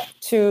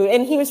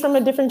 and he was from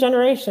a different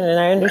generation, and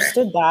I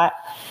understood that.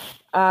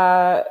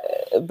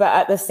 But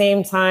at the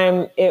same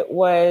time, it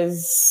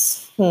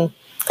was,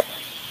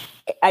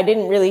 I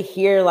didn't really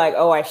hear like,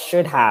 oh, I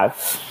should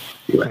have,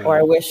 or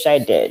I wish I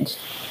did.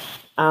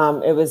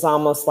 It was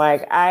almost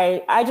like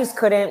I just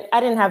couldn't, I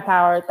didn't have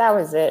power. That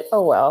was it.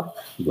 Oh, well.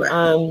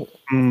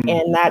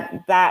 And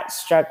that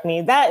struck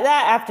me. That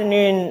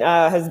afternoon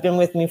has been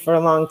with me for a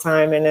long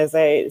time. And as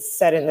I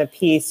said in the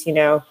piece,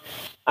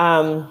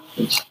 how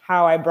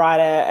I brought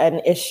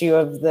an issue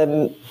of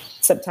the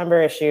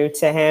September issue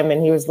to him,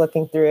 and he was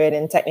looking through it.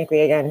 And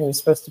technically, again, he was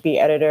supposed to be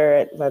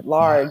editor at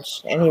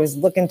large, and he was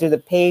looking through the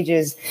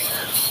pages,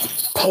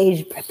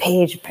 page by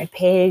page by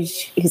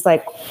page. He's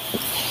like,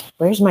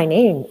 "Where's my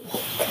name?"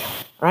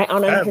 Right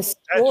on a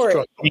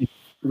historic.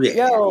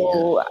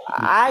 Yo,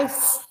 I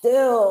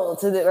still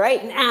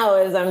right now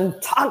as I'm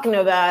talking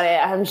about it,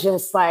 I'm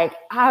just like,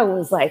 I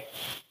was like,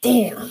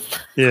 damn.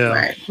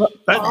 Yeah,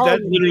 that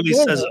literally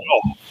says it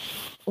all.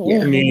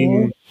 Yeah. I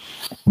mean,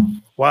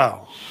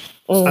 wow.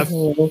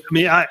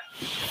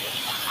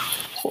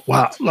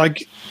 Wow.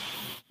 Like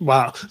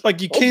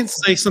you can't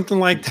say something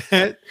like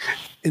that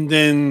and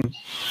then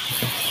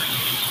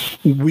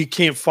we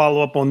can't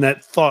follow up on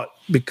that thought,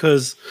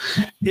 because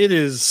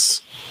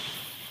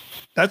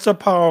that's as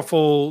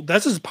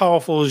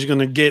powerful as you're going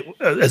to get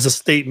as a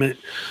statement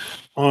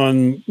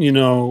on,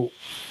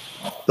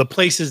 the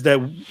places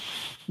that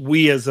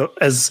we as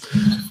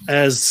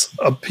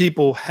a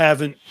people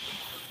haven't,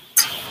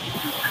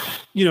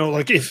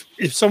 like if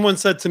someone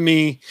said to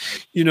me,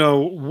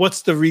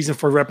 what's the reason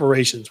for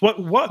reparations?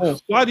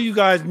 Why do you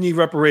guys need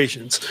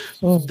reparations?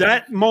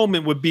 That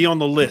moment would be on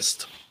the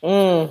list.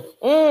 Yeah.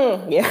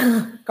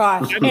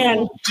 Gosh. And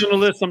on the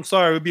list, I'm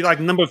sorry, it would be like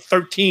number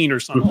 13 or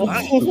something.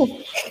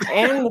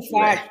 And the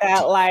fact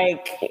that,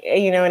 like,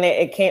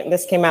 and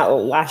this came out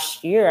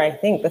last year, I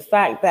think, the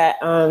fact that,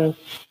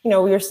 we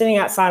were sitting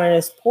outside on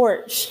his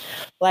porch,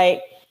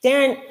 like,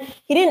 Darren,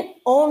 he didn't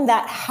own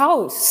that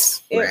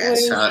house. They were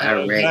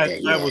trying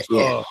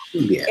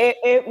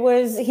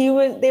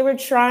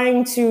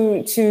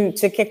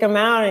to kick him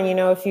out. And,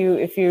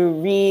 if you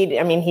read,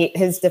 I mean,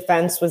 his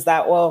defense was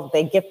that, well,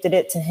 they gifted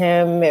it to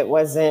him. It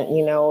wasn't,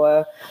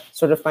 a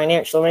sort of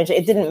financial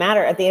arrangement. It didn't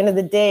matter. At the end of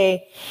the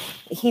day,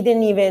 he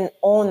didn't even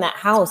own that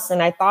house.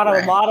 And I thought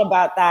a lot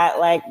about that,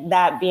 like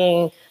that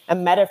being a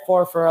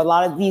metaphor for a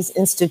lot of these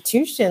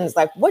institutions.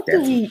 Like, what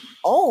do we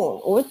own?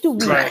 What do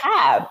we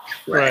have?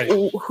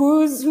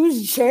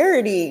 Whose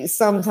charity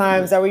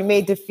sometimes are we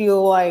made to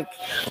feel like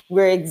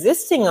we're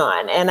existing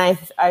on? And I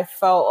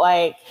felt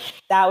like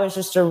that was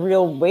just a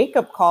real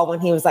wake-up call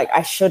when he was like,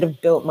 I should have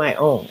built my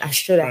own. I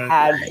should have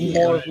had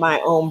more of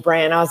my own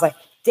brand. I was like,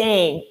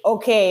 dang,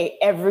 okay,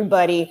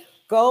 everybody,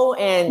 go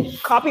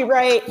and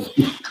copyright,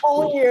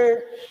 own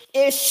your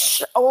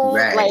ish,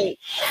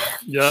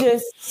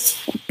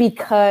 just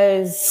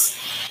because.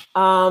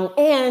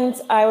 And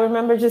I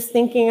remember just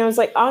thinking, I was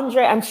like,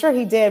 Andre, I'm sure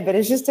he did, but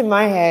it's just in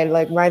my head,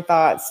 like my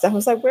thoughts. I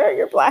was like, where are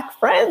your Black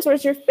friends?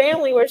 Where's your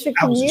family? Where's your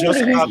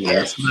community?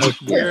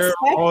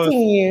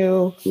 Expecting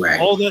you.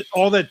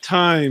 All that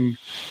time,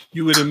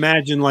 you would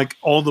imagine like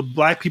all the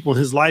Black people in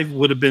his life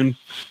would have been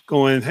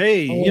going,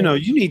 hey,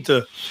 you need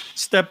to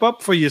step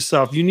up for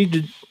yourself. You need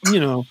to,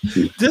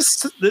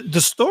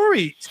 the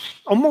story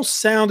almost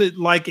sounded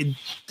like it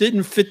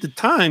didn't fit the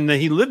time that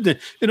he lived in.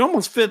 It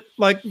almost fit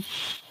like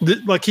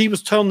he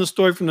was telling the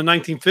story from the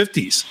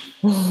 1950s.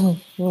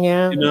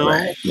 Yeah.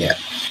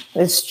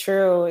 It's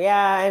true.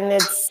 Yeah.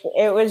 And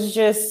it was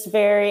just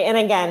very, and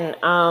again,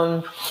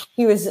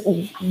 he was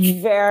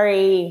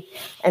very,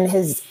 and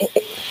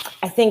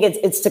I think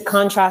it's to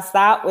contrast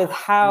that with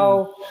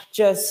how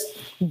just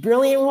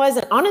brilliant he was,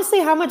 and honestly,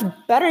 how much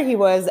better he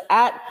was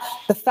at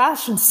the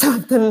fashion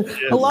stuff than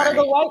a lot of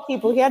the white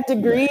people. He had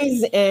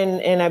degrees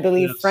in I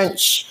believe,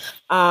 French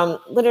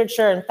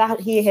literature. In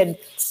fact, he had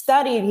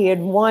studied. He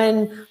had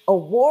won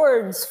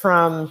awards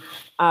from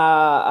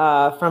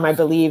I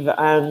believe,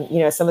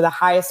 some of the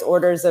highest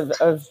orders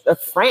of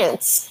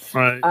France.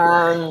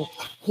 Right.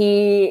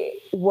 He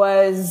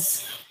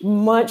was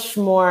much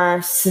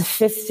more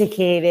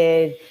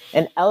sophisticated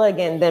and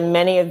elegant than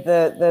many of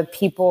the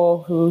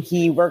people who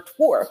he worked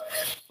for,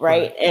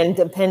 right? And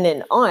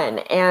dependent on.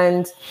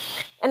 And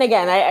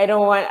again, I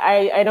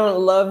don't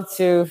love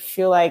to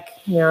feel like,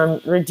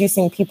 I'm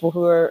reducing people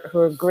who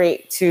are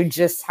great to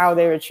just how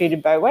they were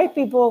treated by white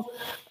people.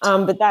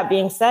 But that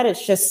being said,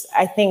 it's just,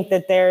 I think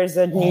that there's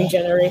a new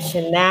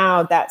generation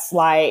now that's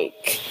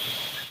like,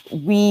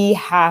 we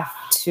have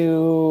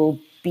to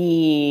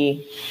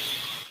be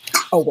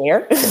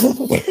aware.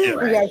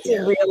 We have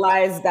to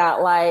realize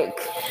that, like,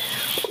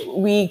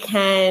 we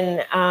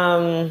can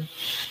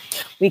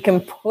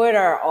put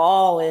our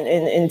all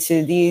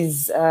into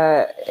these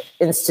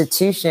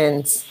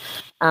institutions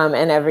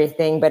and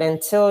everything, but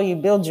until you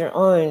build your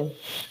own,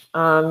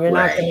 you're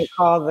not going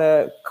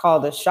to call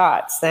the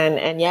shots.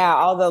 And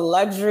all the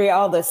luxury,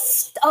 all the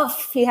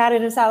stuff he had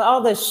in his house,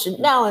 all the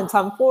Chanel and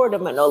Tom Ford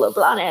and Manolo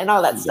Blahnik and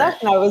all that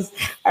stuff. And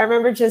I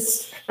remember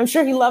I'm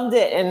sure he loved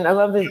it, and I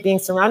loved it being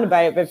surrounded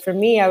by it. But for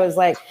me, I was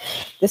like,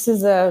 this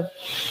is a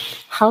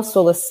house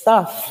full of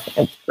stuff,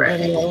 and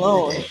you're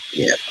alone.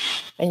 Yeah.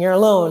 And you're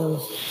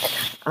alone.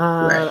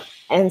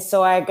 And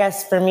so I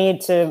guess for me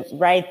to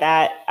write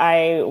that,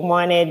 I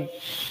wanted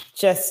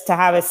just to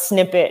have a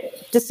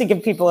snippet, just to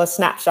give people a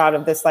snapshot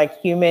of this,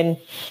 like,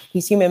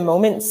 these human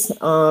moments,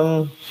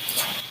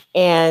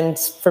 and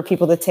for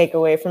people to take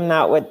away from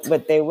that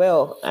what they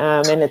will.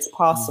 And it's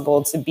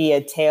possible to be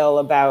a tale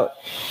about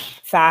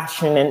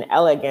fashion and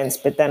elegance,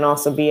 but then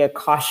also be a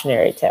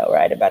cautionary tale,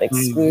 right, about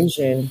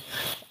exclusion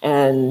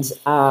and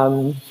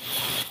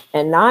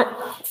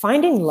not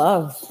finding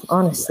love,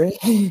 honestly.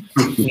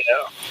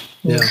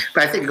 Yeah.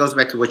 But I think it goes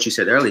back to what you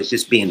said earlier. It's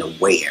just being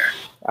aware.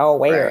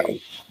 Aware. Right?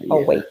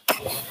 Awake.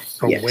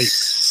 Yes.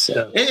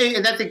 So,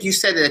 and I think you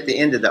said it at the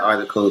end of the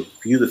article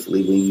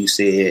beautifully when you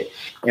said,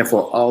 and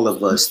for all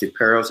of us, the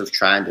perils of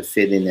trying to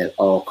fit in at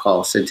all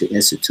costs into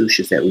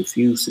institutions that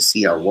refuse to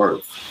see our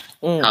worth.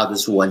 How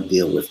does one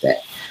deal with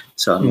that?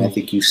 So, I mean, I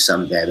think you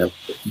summed that up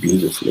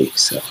beautifully.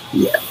 So,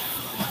 yeah.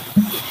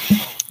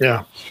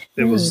 Yeah.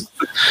 It was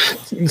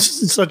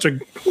such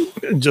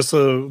just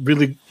a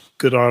really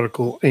good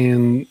article.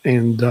 And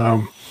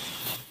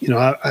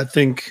I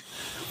think,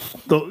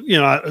 for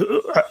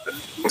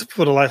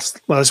the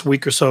last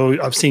week or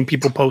so, I've seen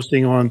people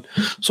posting on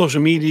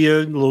social media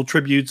little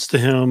tributes to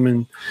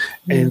him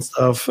and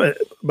stuff.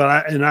 But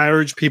I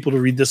urge people to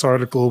read this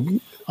article,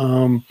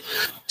 so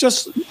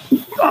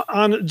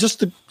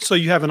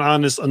you have an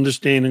honest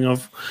understanding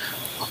of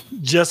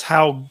just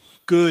how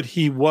good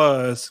he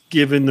was,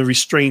 given the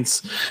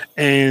restraints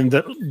and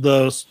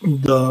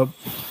the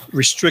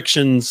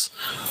restrictions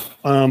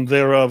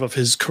thereof of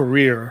his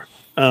career.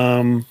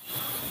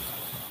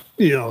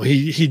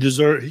 He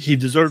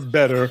deserved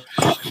better,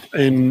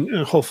 and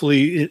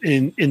hopefully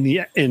in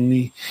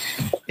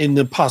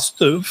the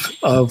positive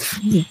of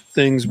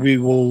things, we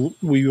will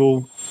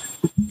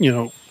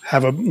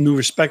have a new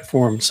respect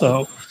for him.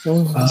 So,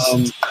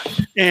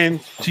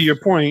 and to your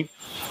point,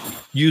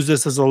 use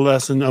this as a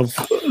lesson of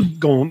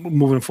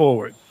moving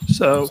forward.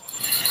 So,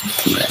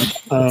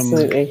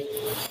 absolutely.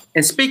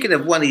 And speaking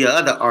of one of your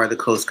other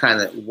articles,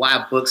 kind of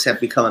why books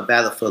have become a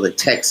battlefield of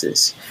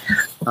Texas,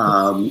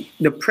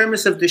 the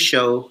premise of the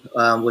show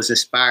was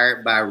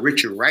inspired by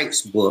Richard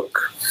Wright's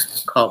book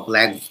called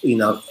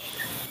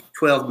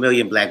 12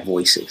 Million Black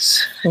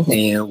Voices.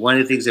 And one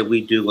of the things that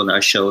we do on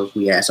our show is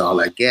we ask all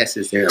our guests,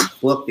 is there a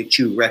book that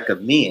you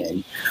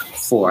recommend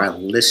for our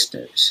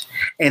listeners?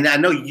 And I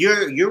know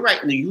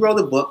you wrote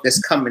a book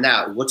that's coming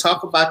out. We'll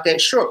talk about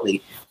that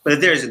shortly. But if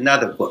there's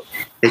another book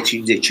that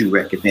you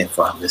recommend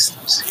for our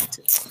listeners.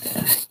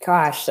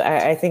 Gosh,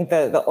 I think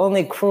the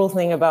only cruel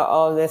thing about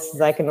all of this is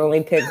I can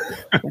only pick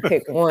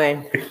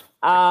one.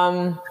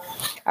 I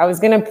was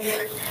gonna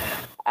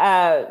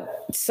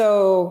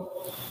so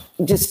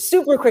just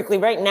super quickly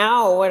right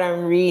now, what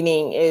I'm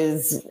reading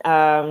is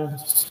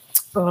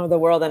The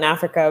World in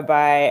Africa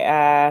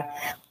by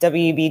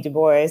W.B. Du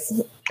Bois.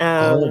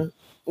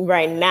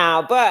 Right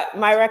now, but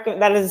I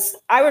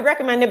would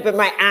recommend it, but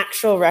my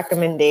actual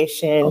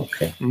recommendation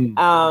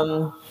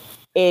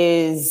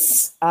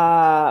is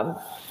a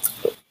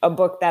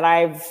book that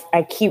I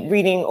keep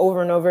reading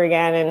over and over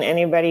again, and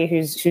anybody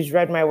who's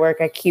read my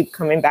work, I keep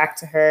coming back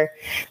to her,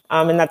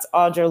 and that's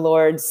Audre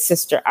Lorde's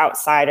Sister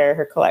Outsider,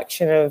 her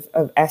collection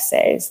of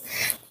essays.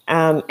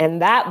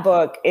 And that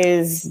book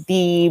is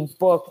the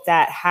book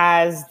that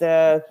has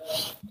the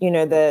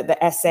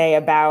essay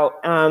about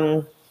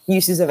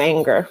uses of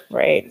anger,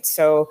 right?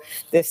 So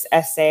this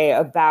essay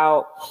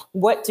about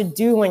what to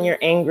do when you're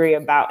angry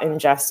about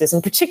injustice,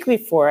 and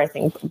particularly for, I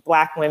think,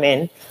 Black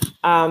women,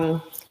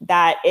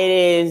 that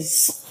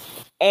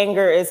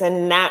anger is a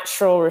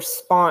natural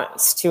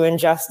response to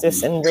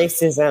injustice and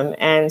racism.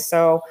 And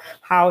so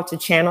how to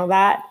channel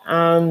that.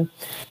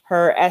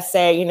 Her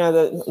essay,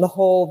 the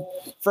whole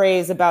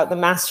phrase about the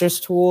master's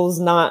tools,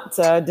 not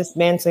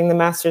dismantling the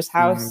master's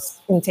house,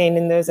 contained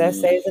in those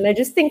essays. And I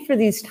just think for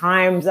these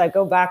times, I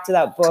go back to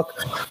that book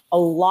a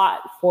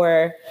lot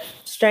for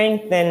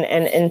strength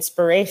and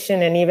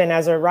inspiration. And even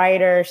as a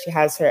writer, she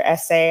has her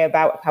essay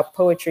about how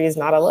poetry is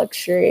not a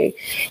luxury.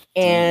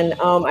 And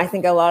I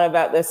think a lot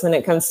about this when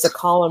it comes to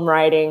column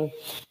writing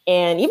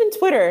and even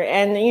Twitter.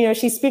 And,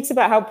 she speaks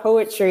about how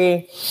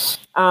poetry,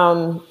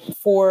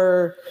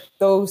 for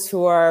those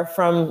who are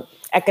from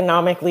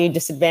economically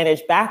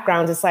disadvantaged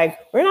backgrounds, it's like,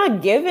 we're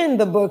not given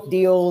the book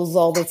deals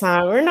all the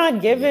time. We're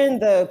not given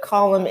the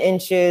column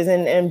inches,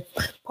 and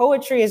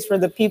poetry is for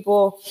the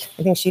people.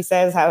 I think she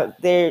says how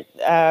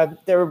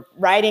they're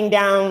writing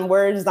down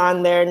words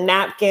on their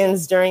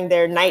napkins during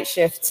their night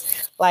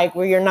shifts, like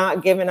where you're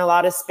not given a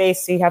lot of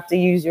space. So you have to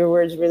use your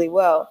words really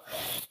well.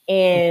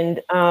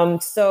 And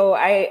so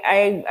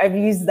I've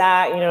used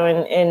that,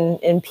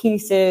 in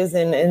pieces.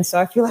 And so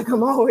I feel like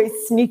I'm always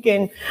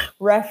sneaking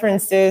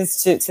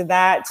references to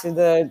that, to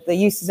the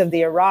uses of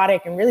the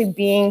erotic, and really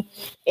being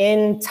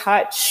in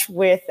touch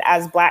with,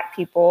 as Black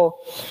people,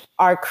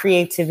 our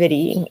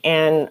creativity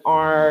and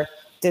our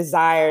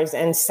desires,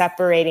 and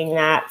separating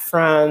that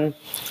from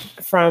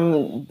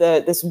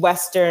this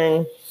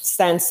Western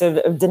sense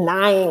of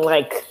denying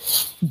like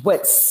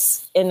what's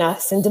in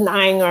us, and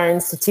denying our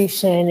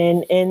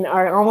institution and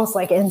our almost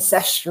like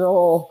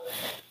ancestral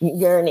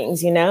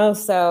yearnings,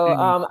 So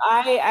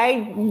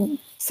I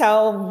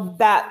tell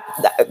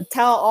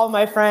all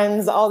my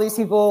friends, all these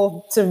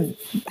people, to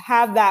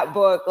have that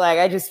book. Like,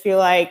 I just feel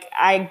like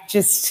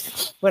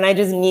when I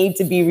just need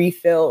to be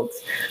refilled,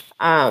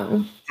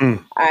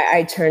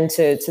 I turn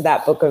to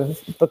that book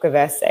of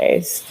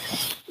essays.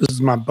 This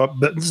is my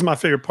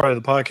favorite part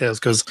of the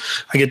podcast, because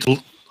I get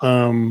to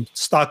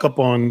stock up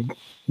on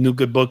new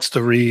good books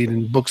to read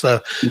and books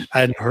that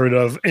I hadn't heard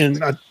of.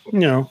 And,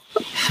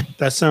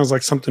 that sounds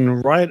like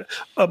something right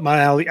up my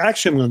alley.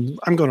 Actually,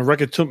 I'm going to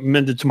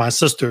recommend it to my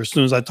sister as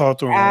soon as I talk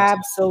to her.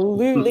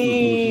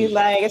 Absolutely.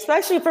 Like,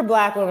 especially for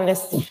Black women,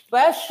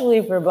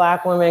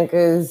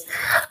 because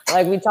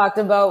like we talked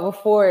about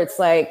before, it's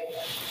like,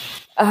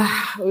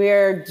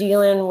 we're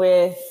dealing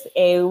with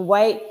a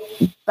white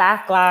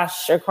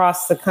backlash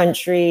across the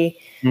country,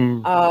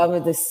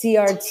 with the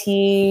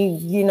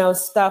CRT,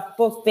 stuff,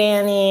 book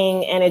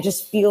banning, and it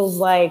just feels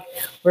like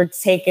we're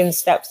taking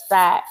steps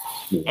back.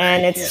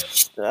 And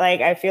it's like,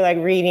 I feel like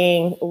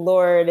reading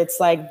Lorde, it's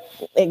like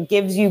it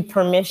gives you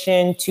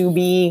permission to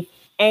be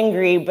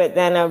angry, but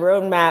then a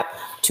roadmap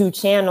to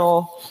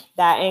channel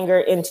that anger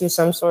into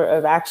some sort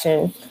of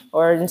action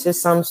or into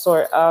some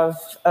sort of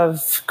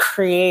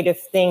creative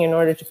thing in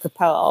order to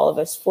propel all of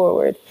us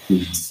forward.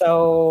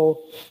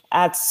 So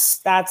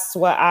that's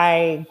what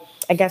I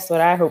guess what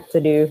I hope to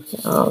do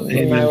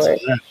in my work.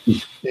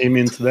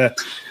 Amen to that.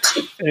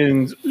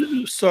 And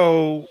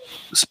so,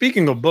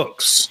 speaking of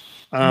books,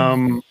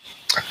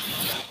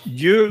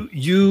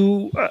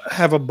 you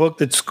have a book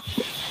that's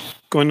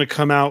going to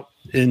come out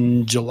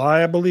in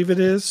July, I believe it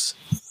is.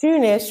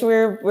 Soonish.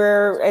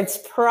 It's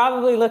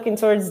probably looking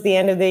towards the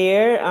end of the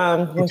year.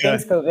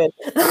 Thanks, COVID.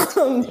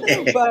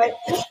 But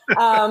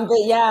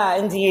yeah,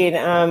 indeed.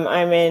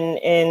 I'm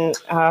in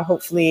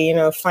hopefully,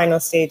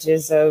 final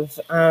stages of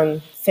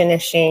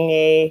finishing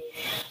a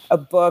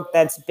book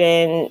that's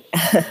been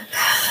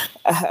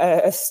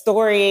a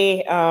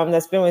story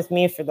that's been with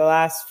me for the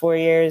last 4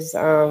 years.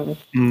 I'm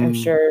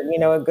sure,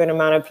 a good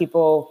amount of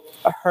people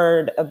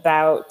heard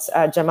about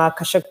Jamal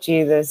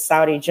Khashoggi, the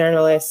Saudi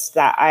journalist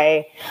that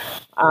I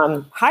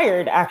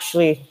hired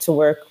actually to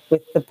work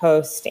with the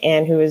Post,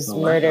 and who was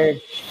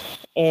murdered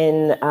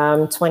in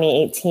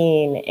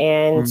 2018.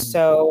 And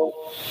so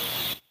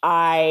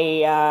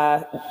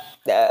I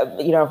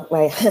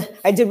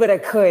did what I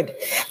could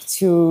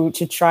to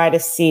try to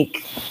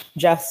seek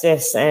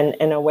justice and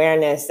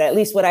awareness, at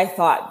least what I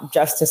thought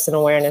justice and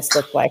awareness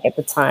looked like at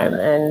the time.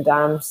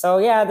 And so,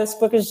 this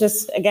book is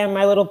just, again,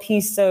 my little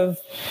piece of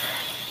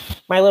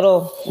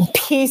the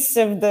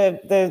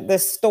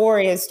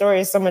story. The story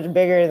is so much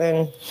bigger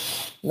than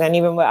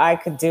even what I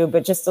could do,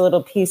 but just a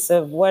little piece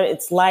of what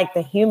it's like,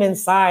 the human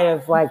side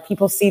of, like,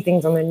 people see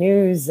things on the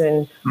news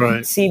and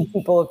see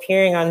people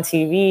appearing on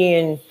TV,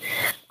 and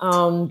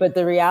but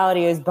the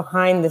reality is,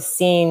 behind the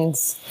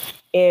scenes,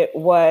 it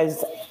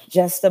was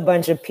just a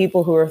bunch of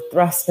people who were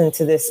thrust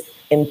into this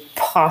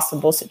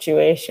impossible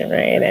situation,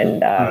 right?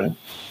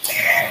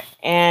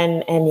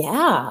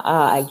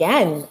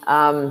 Again,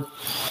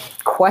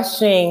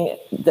 questioning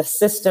the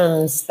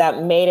systems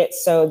that made it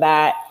so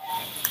that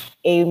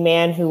a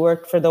man who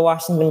worked for the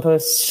Washington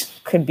Post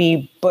could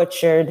be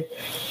butchered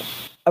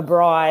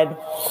abroad,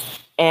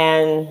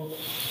 and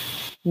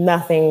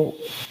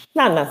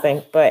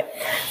but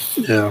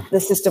the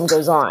system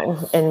goes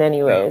on in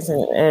many ways,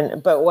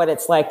 but what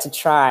it's like to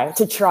try.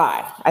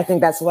 I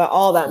think that's what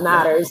all that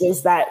matters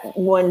is that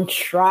one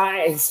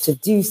tries to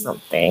do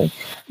something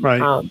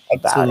about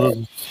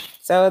it.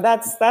 So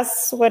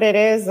that's what it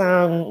is.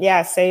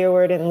 Say your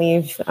word and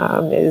leave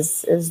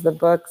is the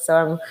book. So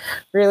I'm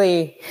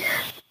really,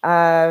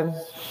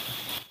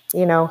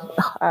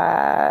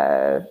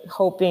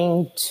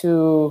 hoping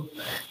to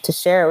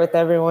share it with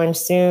everyone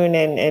soon.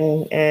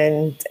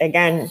 And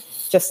again,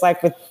 just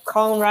like with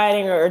column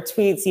writing or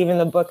tweets, even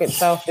the book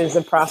itself is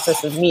a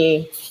process of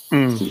me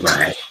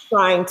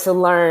trying to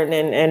learn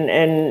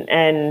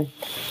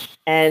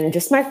and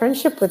just my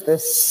friendship with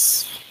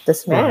this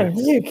man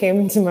who came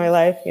into my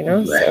life,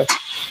 So,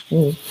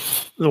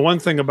 the one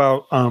thing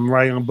about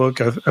writing a book,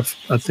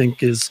 I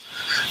think, is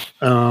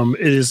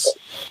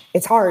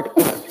it's hard.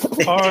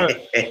 It's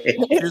hard. It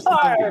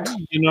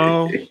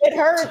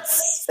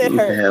hurts. It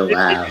hurts.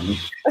 Wow.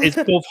 It's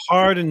both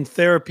hard and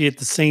therapy at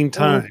the same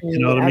time. You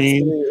know what I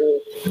mean?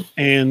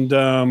 And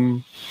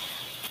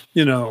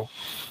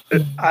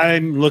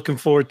I'm looking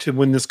forward to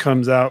when this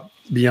comes out.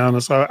 To be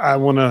honest, I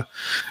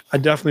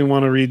definitely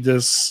want to read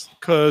this,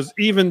 because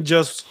even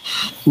just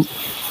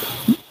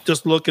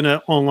looking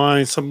at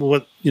online some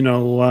what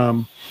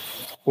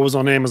was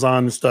on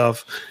Amazon and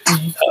stuff.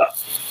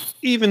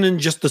 Even in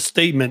just the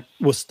statement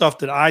was stuff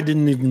that I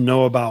didn't even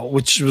know about,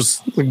 which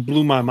was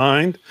blew my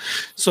mind.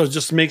 So it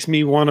just makes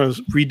me want to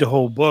read the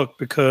whole book,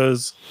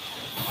 because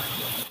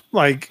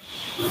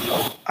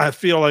I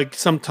feel like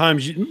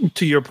sometimes,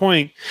 to your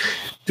point,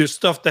 there's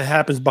stuff that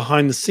happens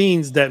behind the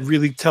scenes that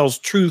really tells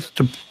truth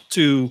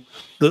to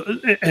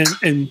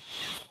the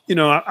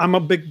I'm a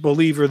big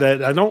believer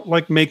that I don't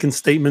like making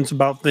statements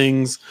about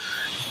things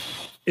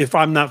if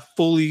I'm not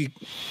fully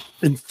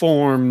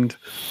informed.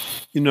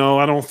 I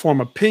don't form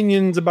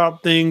opinions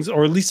about things,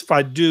 or at least if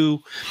I do,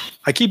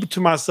 I keep it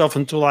to myself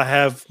until I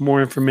have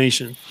more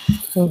information.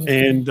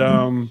 And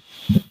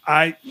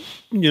I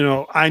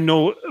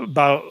know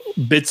about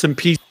bits and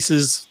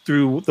pieces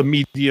through the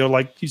media,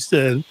 like you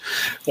said.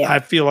 I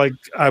feel like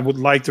I would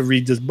like to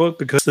read this book,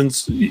 because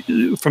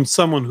from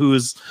someone who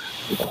is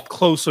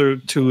closer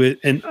to it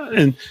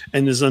and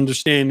is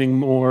understanding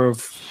more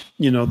of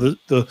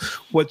the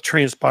what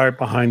transpired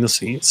behind the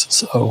scenes.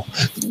 So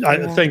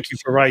I thank you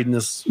for writing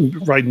this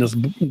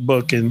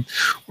book, and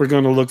we're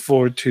going to look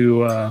forward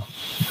to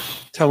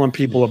telling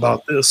people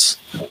about this.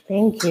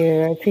 Thank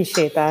you. I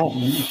appreciate that.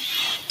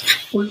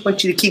 We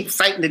want you to keep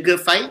fighting the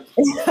good fight.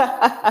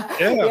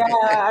 Yeah,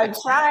 I'm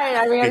trying.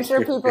 I mean, I'm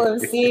sure people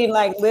have seen,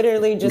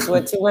 literally just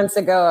 2 months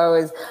ago, I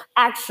was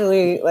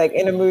actually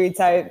in a movie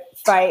type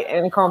fight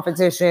and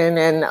competition.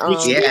 And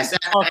yes,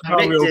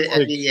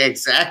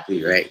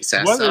 exactly right. So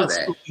I saw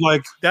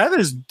that. That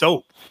is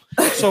dope.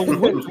 So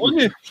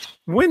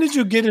when did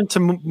you get into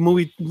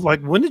movie?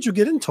 When did you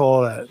get into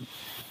all that?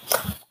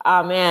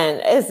 Oh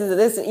man,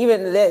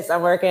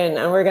 I'm working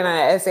on an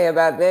essay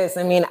about this.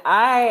 I mean,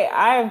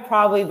 I've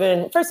probably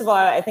been, first of all,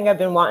 I think I've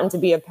been wanting to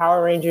be a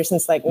Power Ranger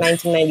since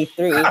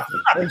 1993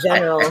 in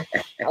general.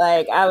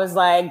 I was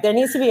like, there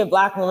needs to be a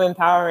Black woman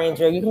Power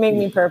Ranger. You can make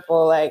me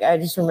purple. I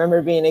just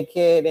remember being a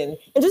kid and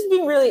just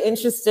being really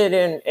interested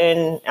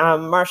in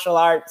martial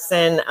arts.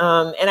 And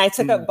I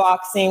took up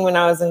boxing when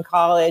I was in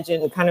college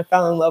and kind of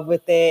fell in love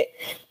with it.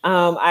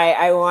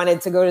 I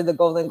wanted to go to the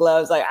Golden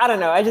Gloves. I don't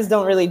know. I just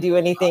don't really do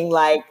anything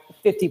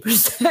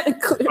 50%.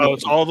 Clearly. Oh,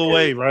 it's all the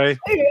way, right?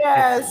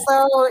 Yeah.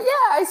 So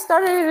I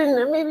started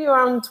in maybe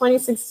around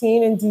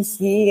 2016 in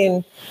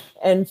DC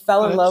and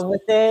fell in love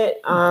with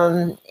it.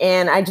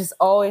 And I just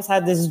always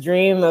had this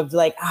dream of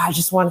I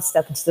just want to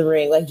step into the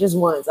ring, just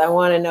once. I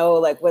want to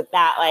know what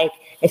that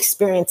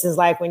experience is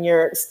like when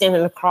you're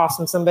standing across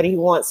from somebody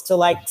who wants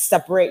to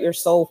separate your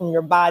soul from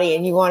your body,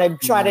 and you want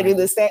to try to do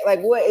the same.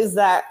 What is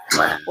that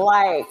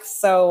like?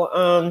 So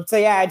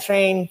I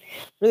trained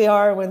really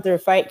hard, went through a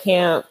fight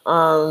camp,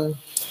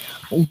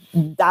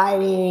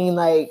 dieting,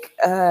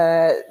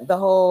 the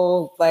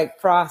whole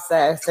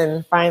process,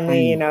 and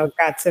finally,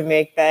 got to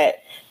make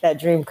that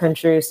dream come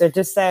true. So it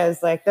just says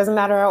doesn't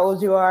matter how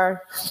old you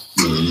are.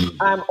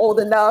 I'm old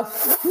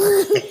enough, but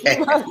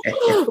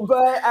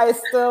I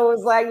still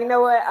was you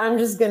know what? I'm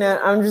just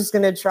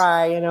gonna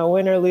try.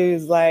 Win or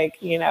lose, I'm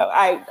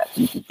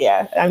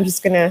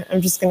just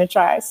gonna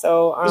try.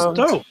 So it's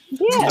dope.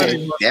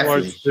 Yeah,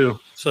 definitely. Too.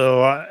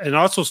 So and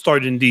I also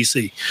started in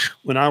DC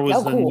when I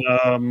was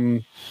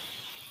in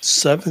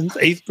 7th,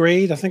 8th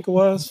grade. I think it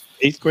was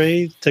 8th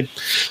grade. Took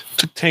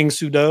Tang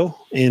Sudo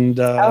and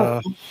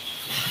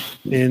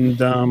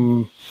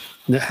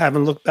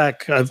haven't looked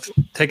back. I've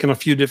taken a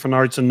few different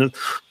arts,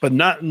 but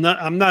not.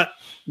 I'm not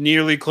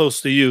nearly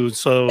close to you.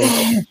 So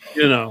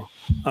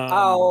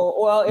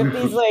well, if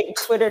these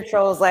Twitter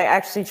trolls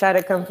actually try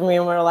to come for me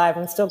in real life,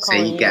 I'm still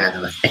calling you.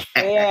 Got it.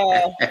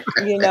 Yeah,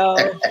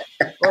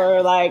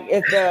 or like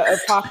if the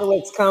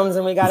apocalypse comes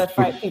and we got to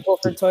fight people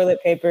for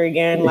toilet paper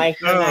again, like,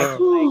 I'm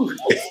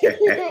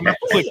gonna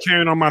put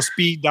Karen on my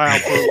speed dial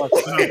for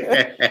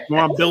when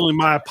I'm building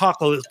my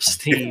apocalypse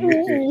team.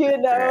 You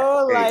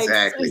know, like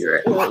exactly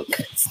right.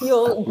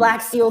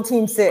 Black SEAL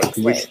Team 6.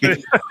 Like.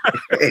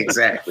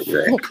 Exactly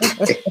right.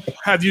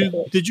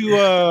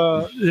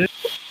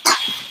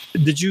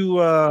 Did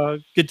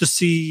you get to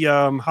see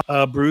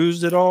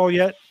Bruised at all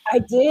yet? I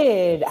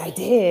did.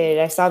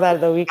 I saw that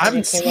the weekend. I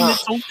haven't seen it.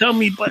 Don't tell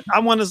me, but I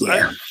want to.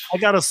 Yeah. I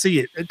gotta see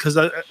it because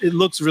it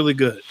looks really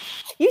good.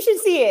 You should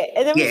see it,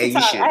 and then we should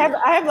talk.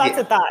 I have lots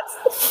of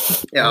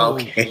thoughts. Yeah,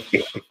 okay.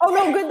 Oh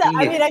no, good.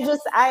 I mean,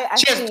 I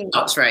see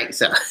thoughts, right?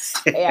 So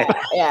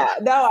yeah.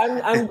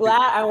 No, I'm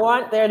glad. I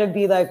want there to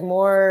be like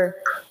more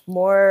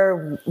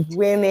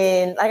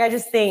women. Like I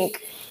just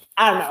think.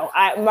 I don't know.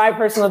 My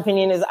personal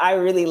opinion is I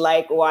really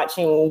like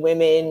watching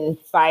women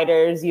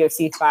fighters,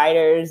 UFC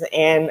fighters,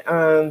 and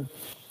what's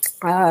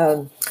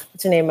her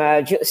name?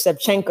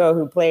 Shevchenko,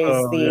 who plays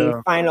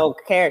the final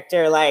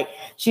character. Like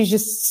she's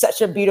just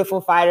such a beautiful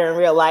fighter in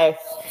real life,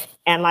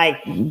 and like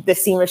the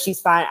scene where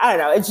she's fine. I don't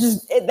know. It's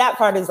just that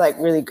part is like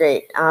really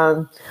great.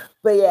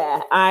 But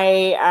yeah,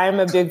 I'm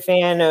a big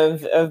fan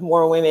of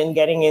more women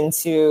getting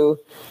into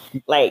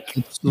like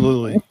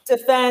absolutely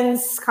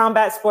defense,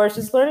 combat sports,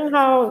 just learning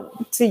how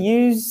to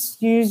use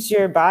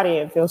your body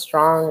and feel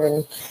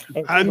strong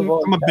and I'm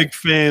a big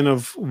fan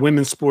of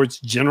women's sports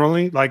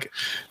generally. Like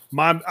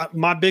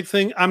my big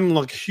thing, I'm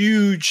like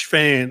huge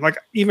fan, like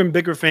even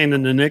bigger fan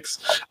than the Knicks.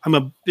 I'm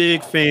a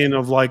big fan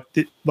of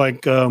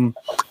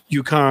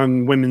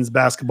UConn women's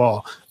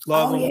basketball.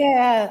 Love them.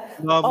 Yeah.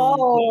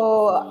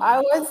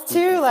 I was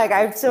too. Like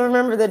I still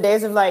remember the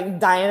days of like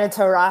Diana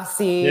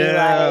Taurasi,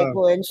 like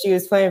when she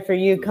was playing for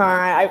UConn.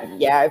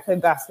 I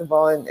played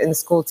basketball in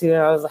school too,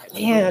 and I was like,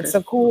 man, that's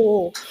so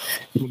cool.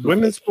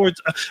 Women's sports.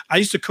 I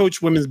used to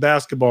coach women's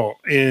basketball,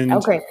 and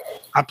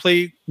I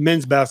played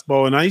men's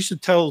basketball, and I used to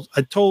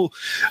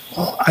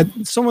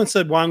someone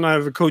said, why don't I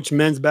ever coach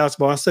men's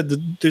basketball? I said,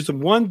 there's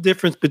one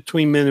difference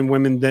between men and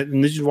women,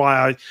 and this is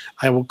why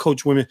I will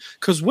coach women,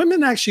 because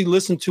women actually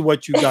listen to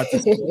what you got to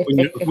say.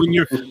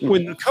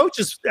 When the coach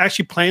is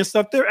actually playing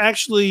stuff, they're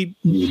actually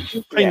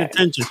paying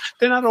attention.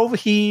 They're not over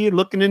here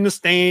looking in the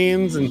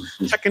stands and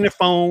checking their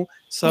phone.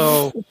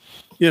 So,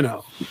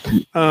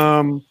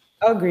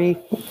 agree.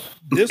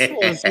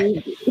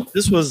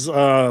 This was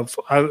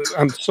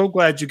I'm so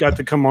glad you got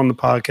to come on the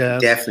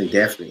podcast.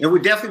 Definitely. And we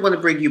definitely want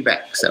to bring you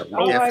back. So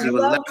we definitely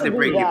would love to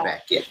bring you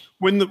back. Yeah.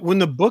 When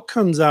the book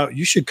comes out,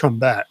 you should come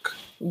back.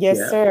 Yes,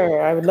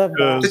 sir. I would love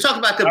that. To talk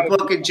about the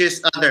book and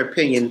just other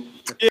opinions.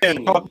 Yeah,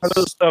 talk about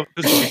other stuff.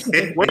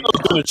 We're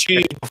not going to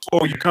change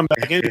before you come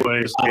back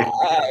anyway. So.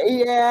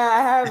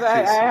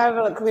 I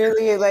have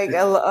clearly like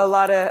a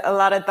lot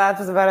of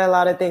thoughts about a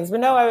lot of things.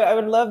 But no, I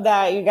would love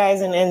that, you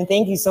guys, and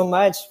thank you so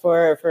much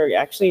for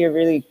actually your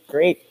really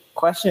great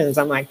questions.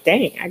 I'm like,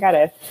 dang,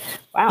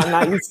 I'm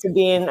not used to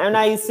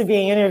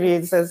being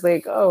interviewed. So it's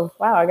like, oh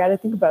wow, I gotta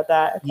think about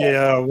that. Okay.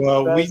 Yeah,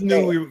 well, we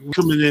knew we were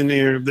coming in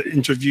there to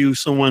interview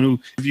someone who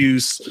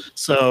reviews,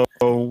 so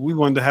we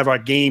wanted to have our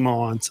game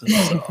on. So.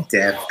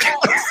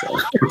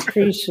 Definitely.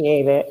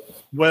 Appreciate it.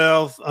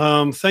 Well,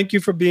 thank you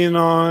for being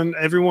on,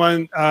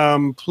 everyone.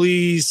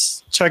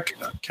 Please check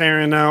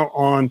Karen out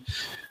on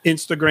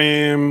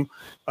Instagram.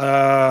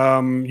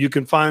 You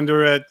can find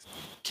her at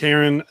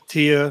Karen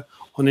Attiah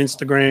on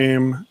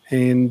Instagram,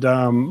 and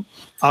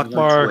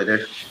Akbar.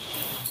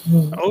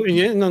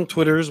 And on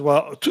Twitter as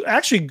well.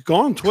 Actually, go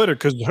on Twitter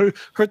because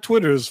her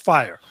Twitter is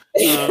fire.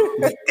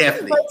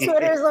 Definitely. But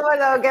Twitter's the one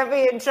that'll get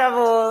me in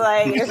trouble.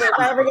 Like, if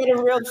I ever get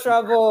in real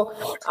trouble,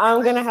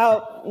 I'm gonna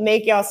help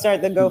make y'all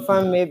start the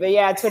GoFundMe. But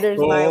yeah, Twitter's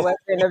my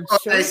weapon of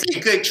choice.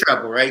 Good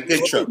trouble, right?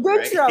 Good trouble.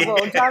 Good trouble.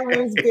 Tom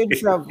means good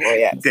trouble.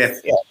 Yes.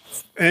 Definitely.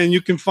 Yes. And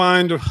you can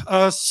find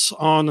us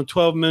on the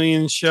 12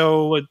 Million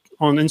Show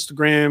on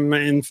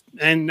Instagram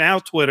and now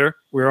Twitter.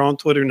 We're on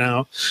Twitter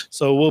now,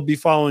 so we'll be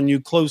following you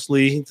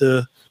closely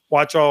to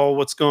watch all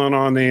what's going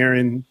on there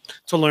and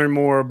to learn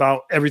more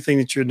about everything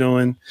that you're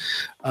doing.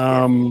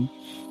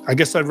 I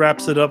guess that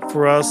wraps it up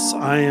for us.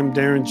 I am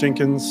Darren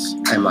Jenkins.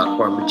 I'm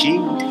Akbar Majid.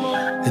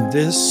 And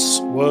this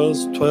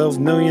was 12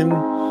 Million.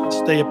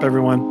 Stay up,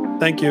 everyone.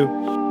 Thank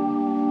you.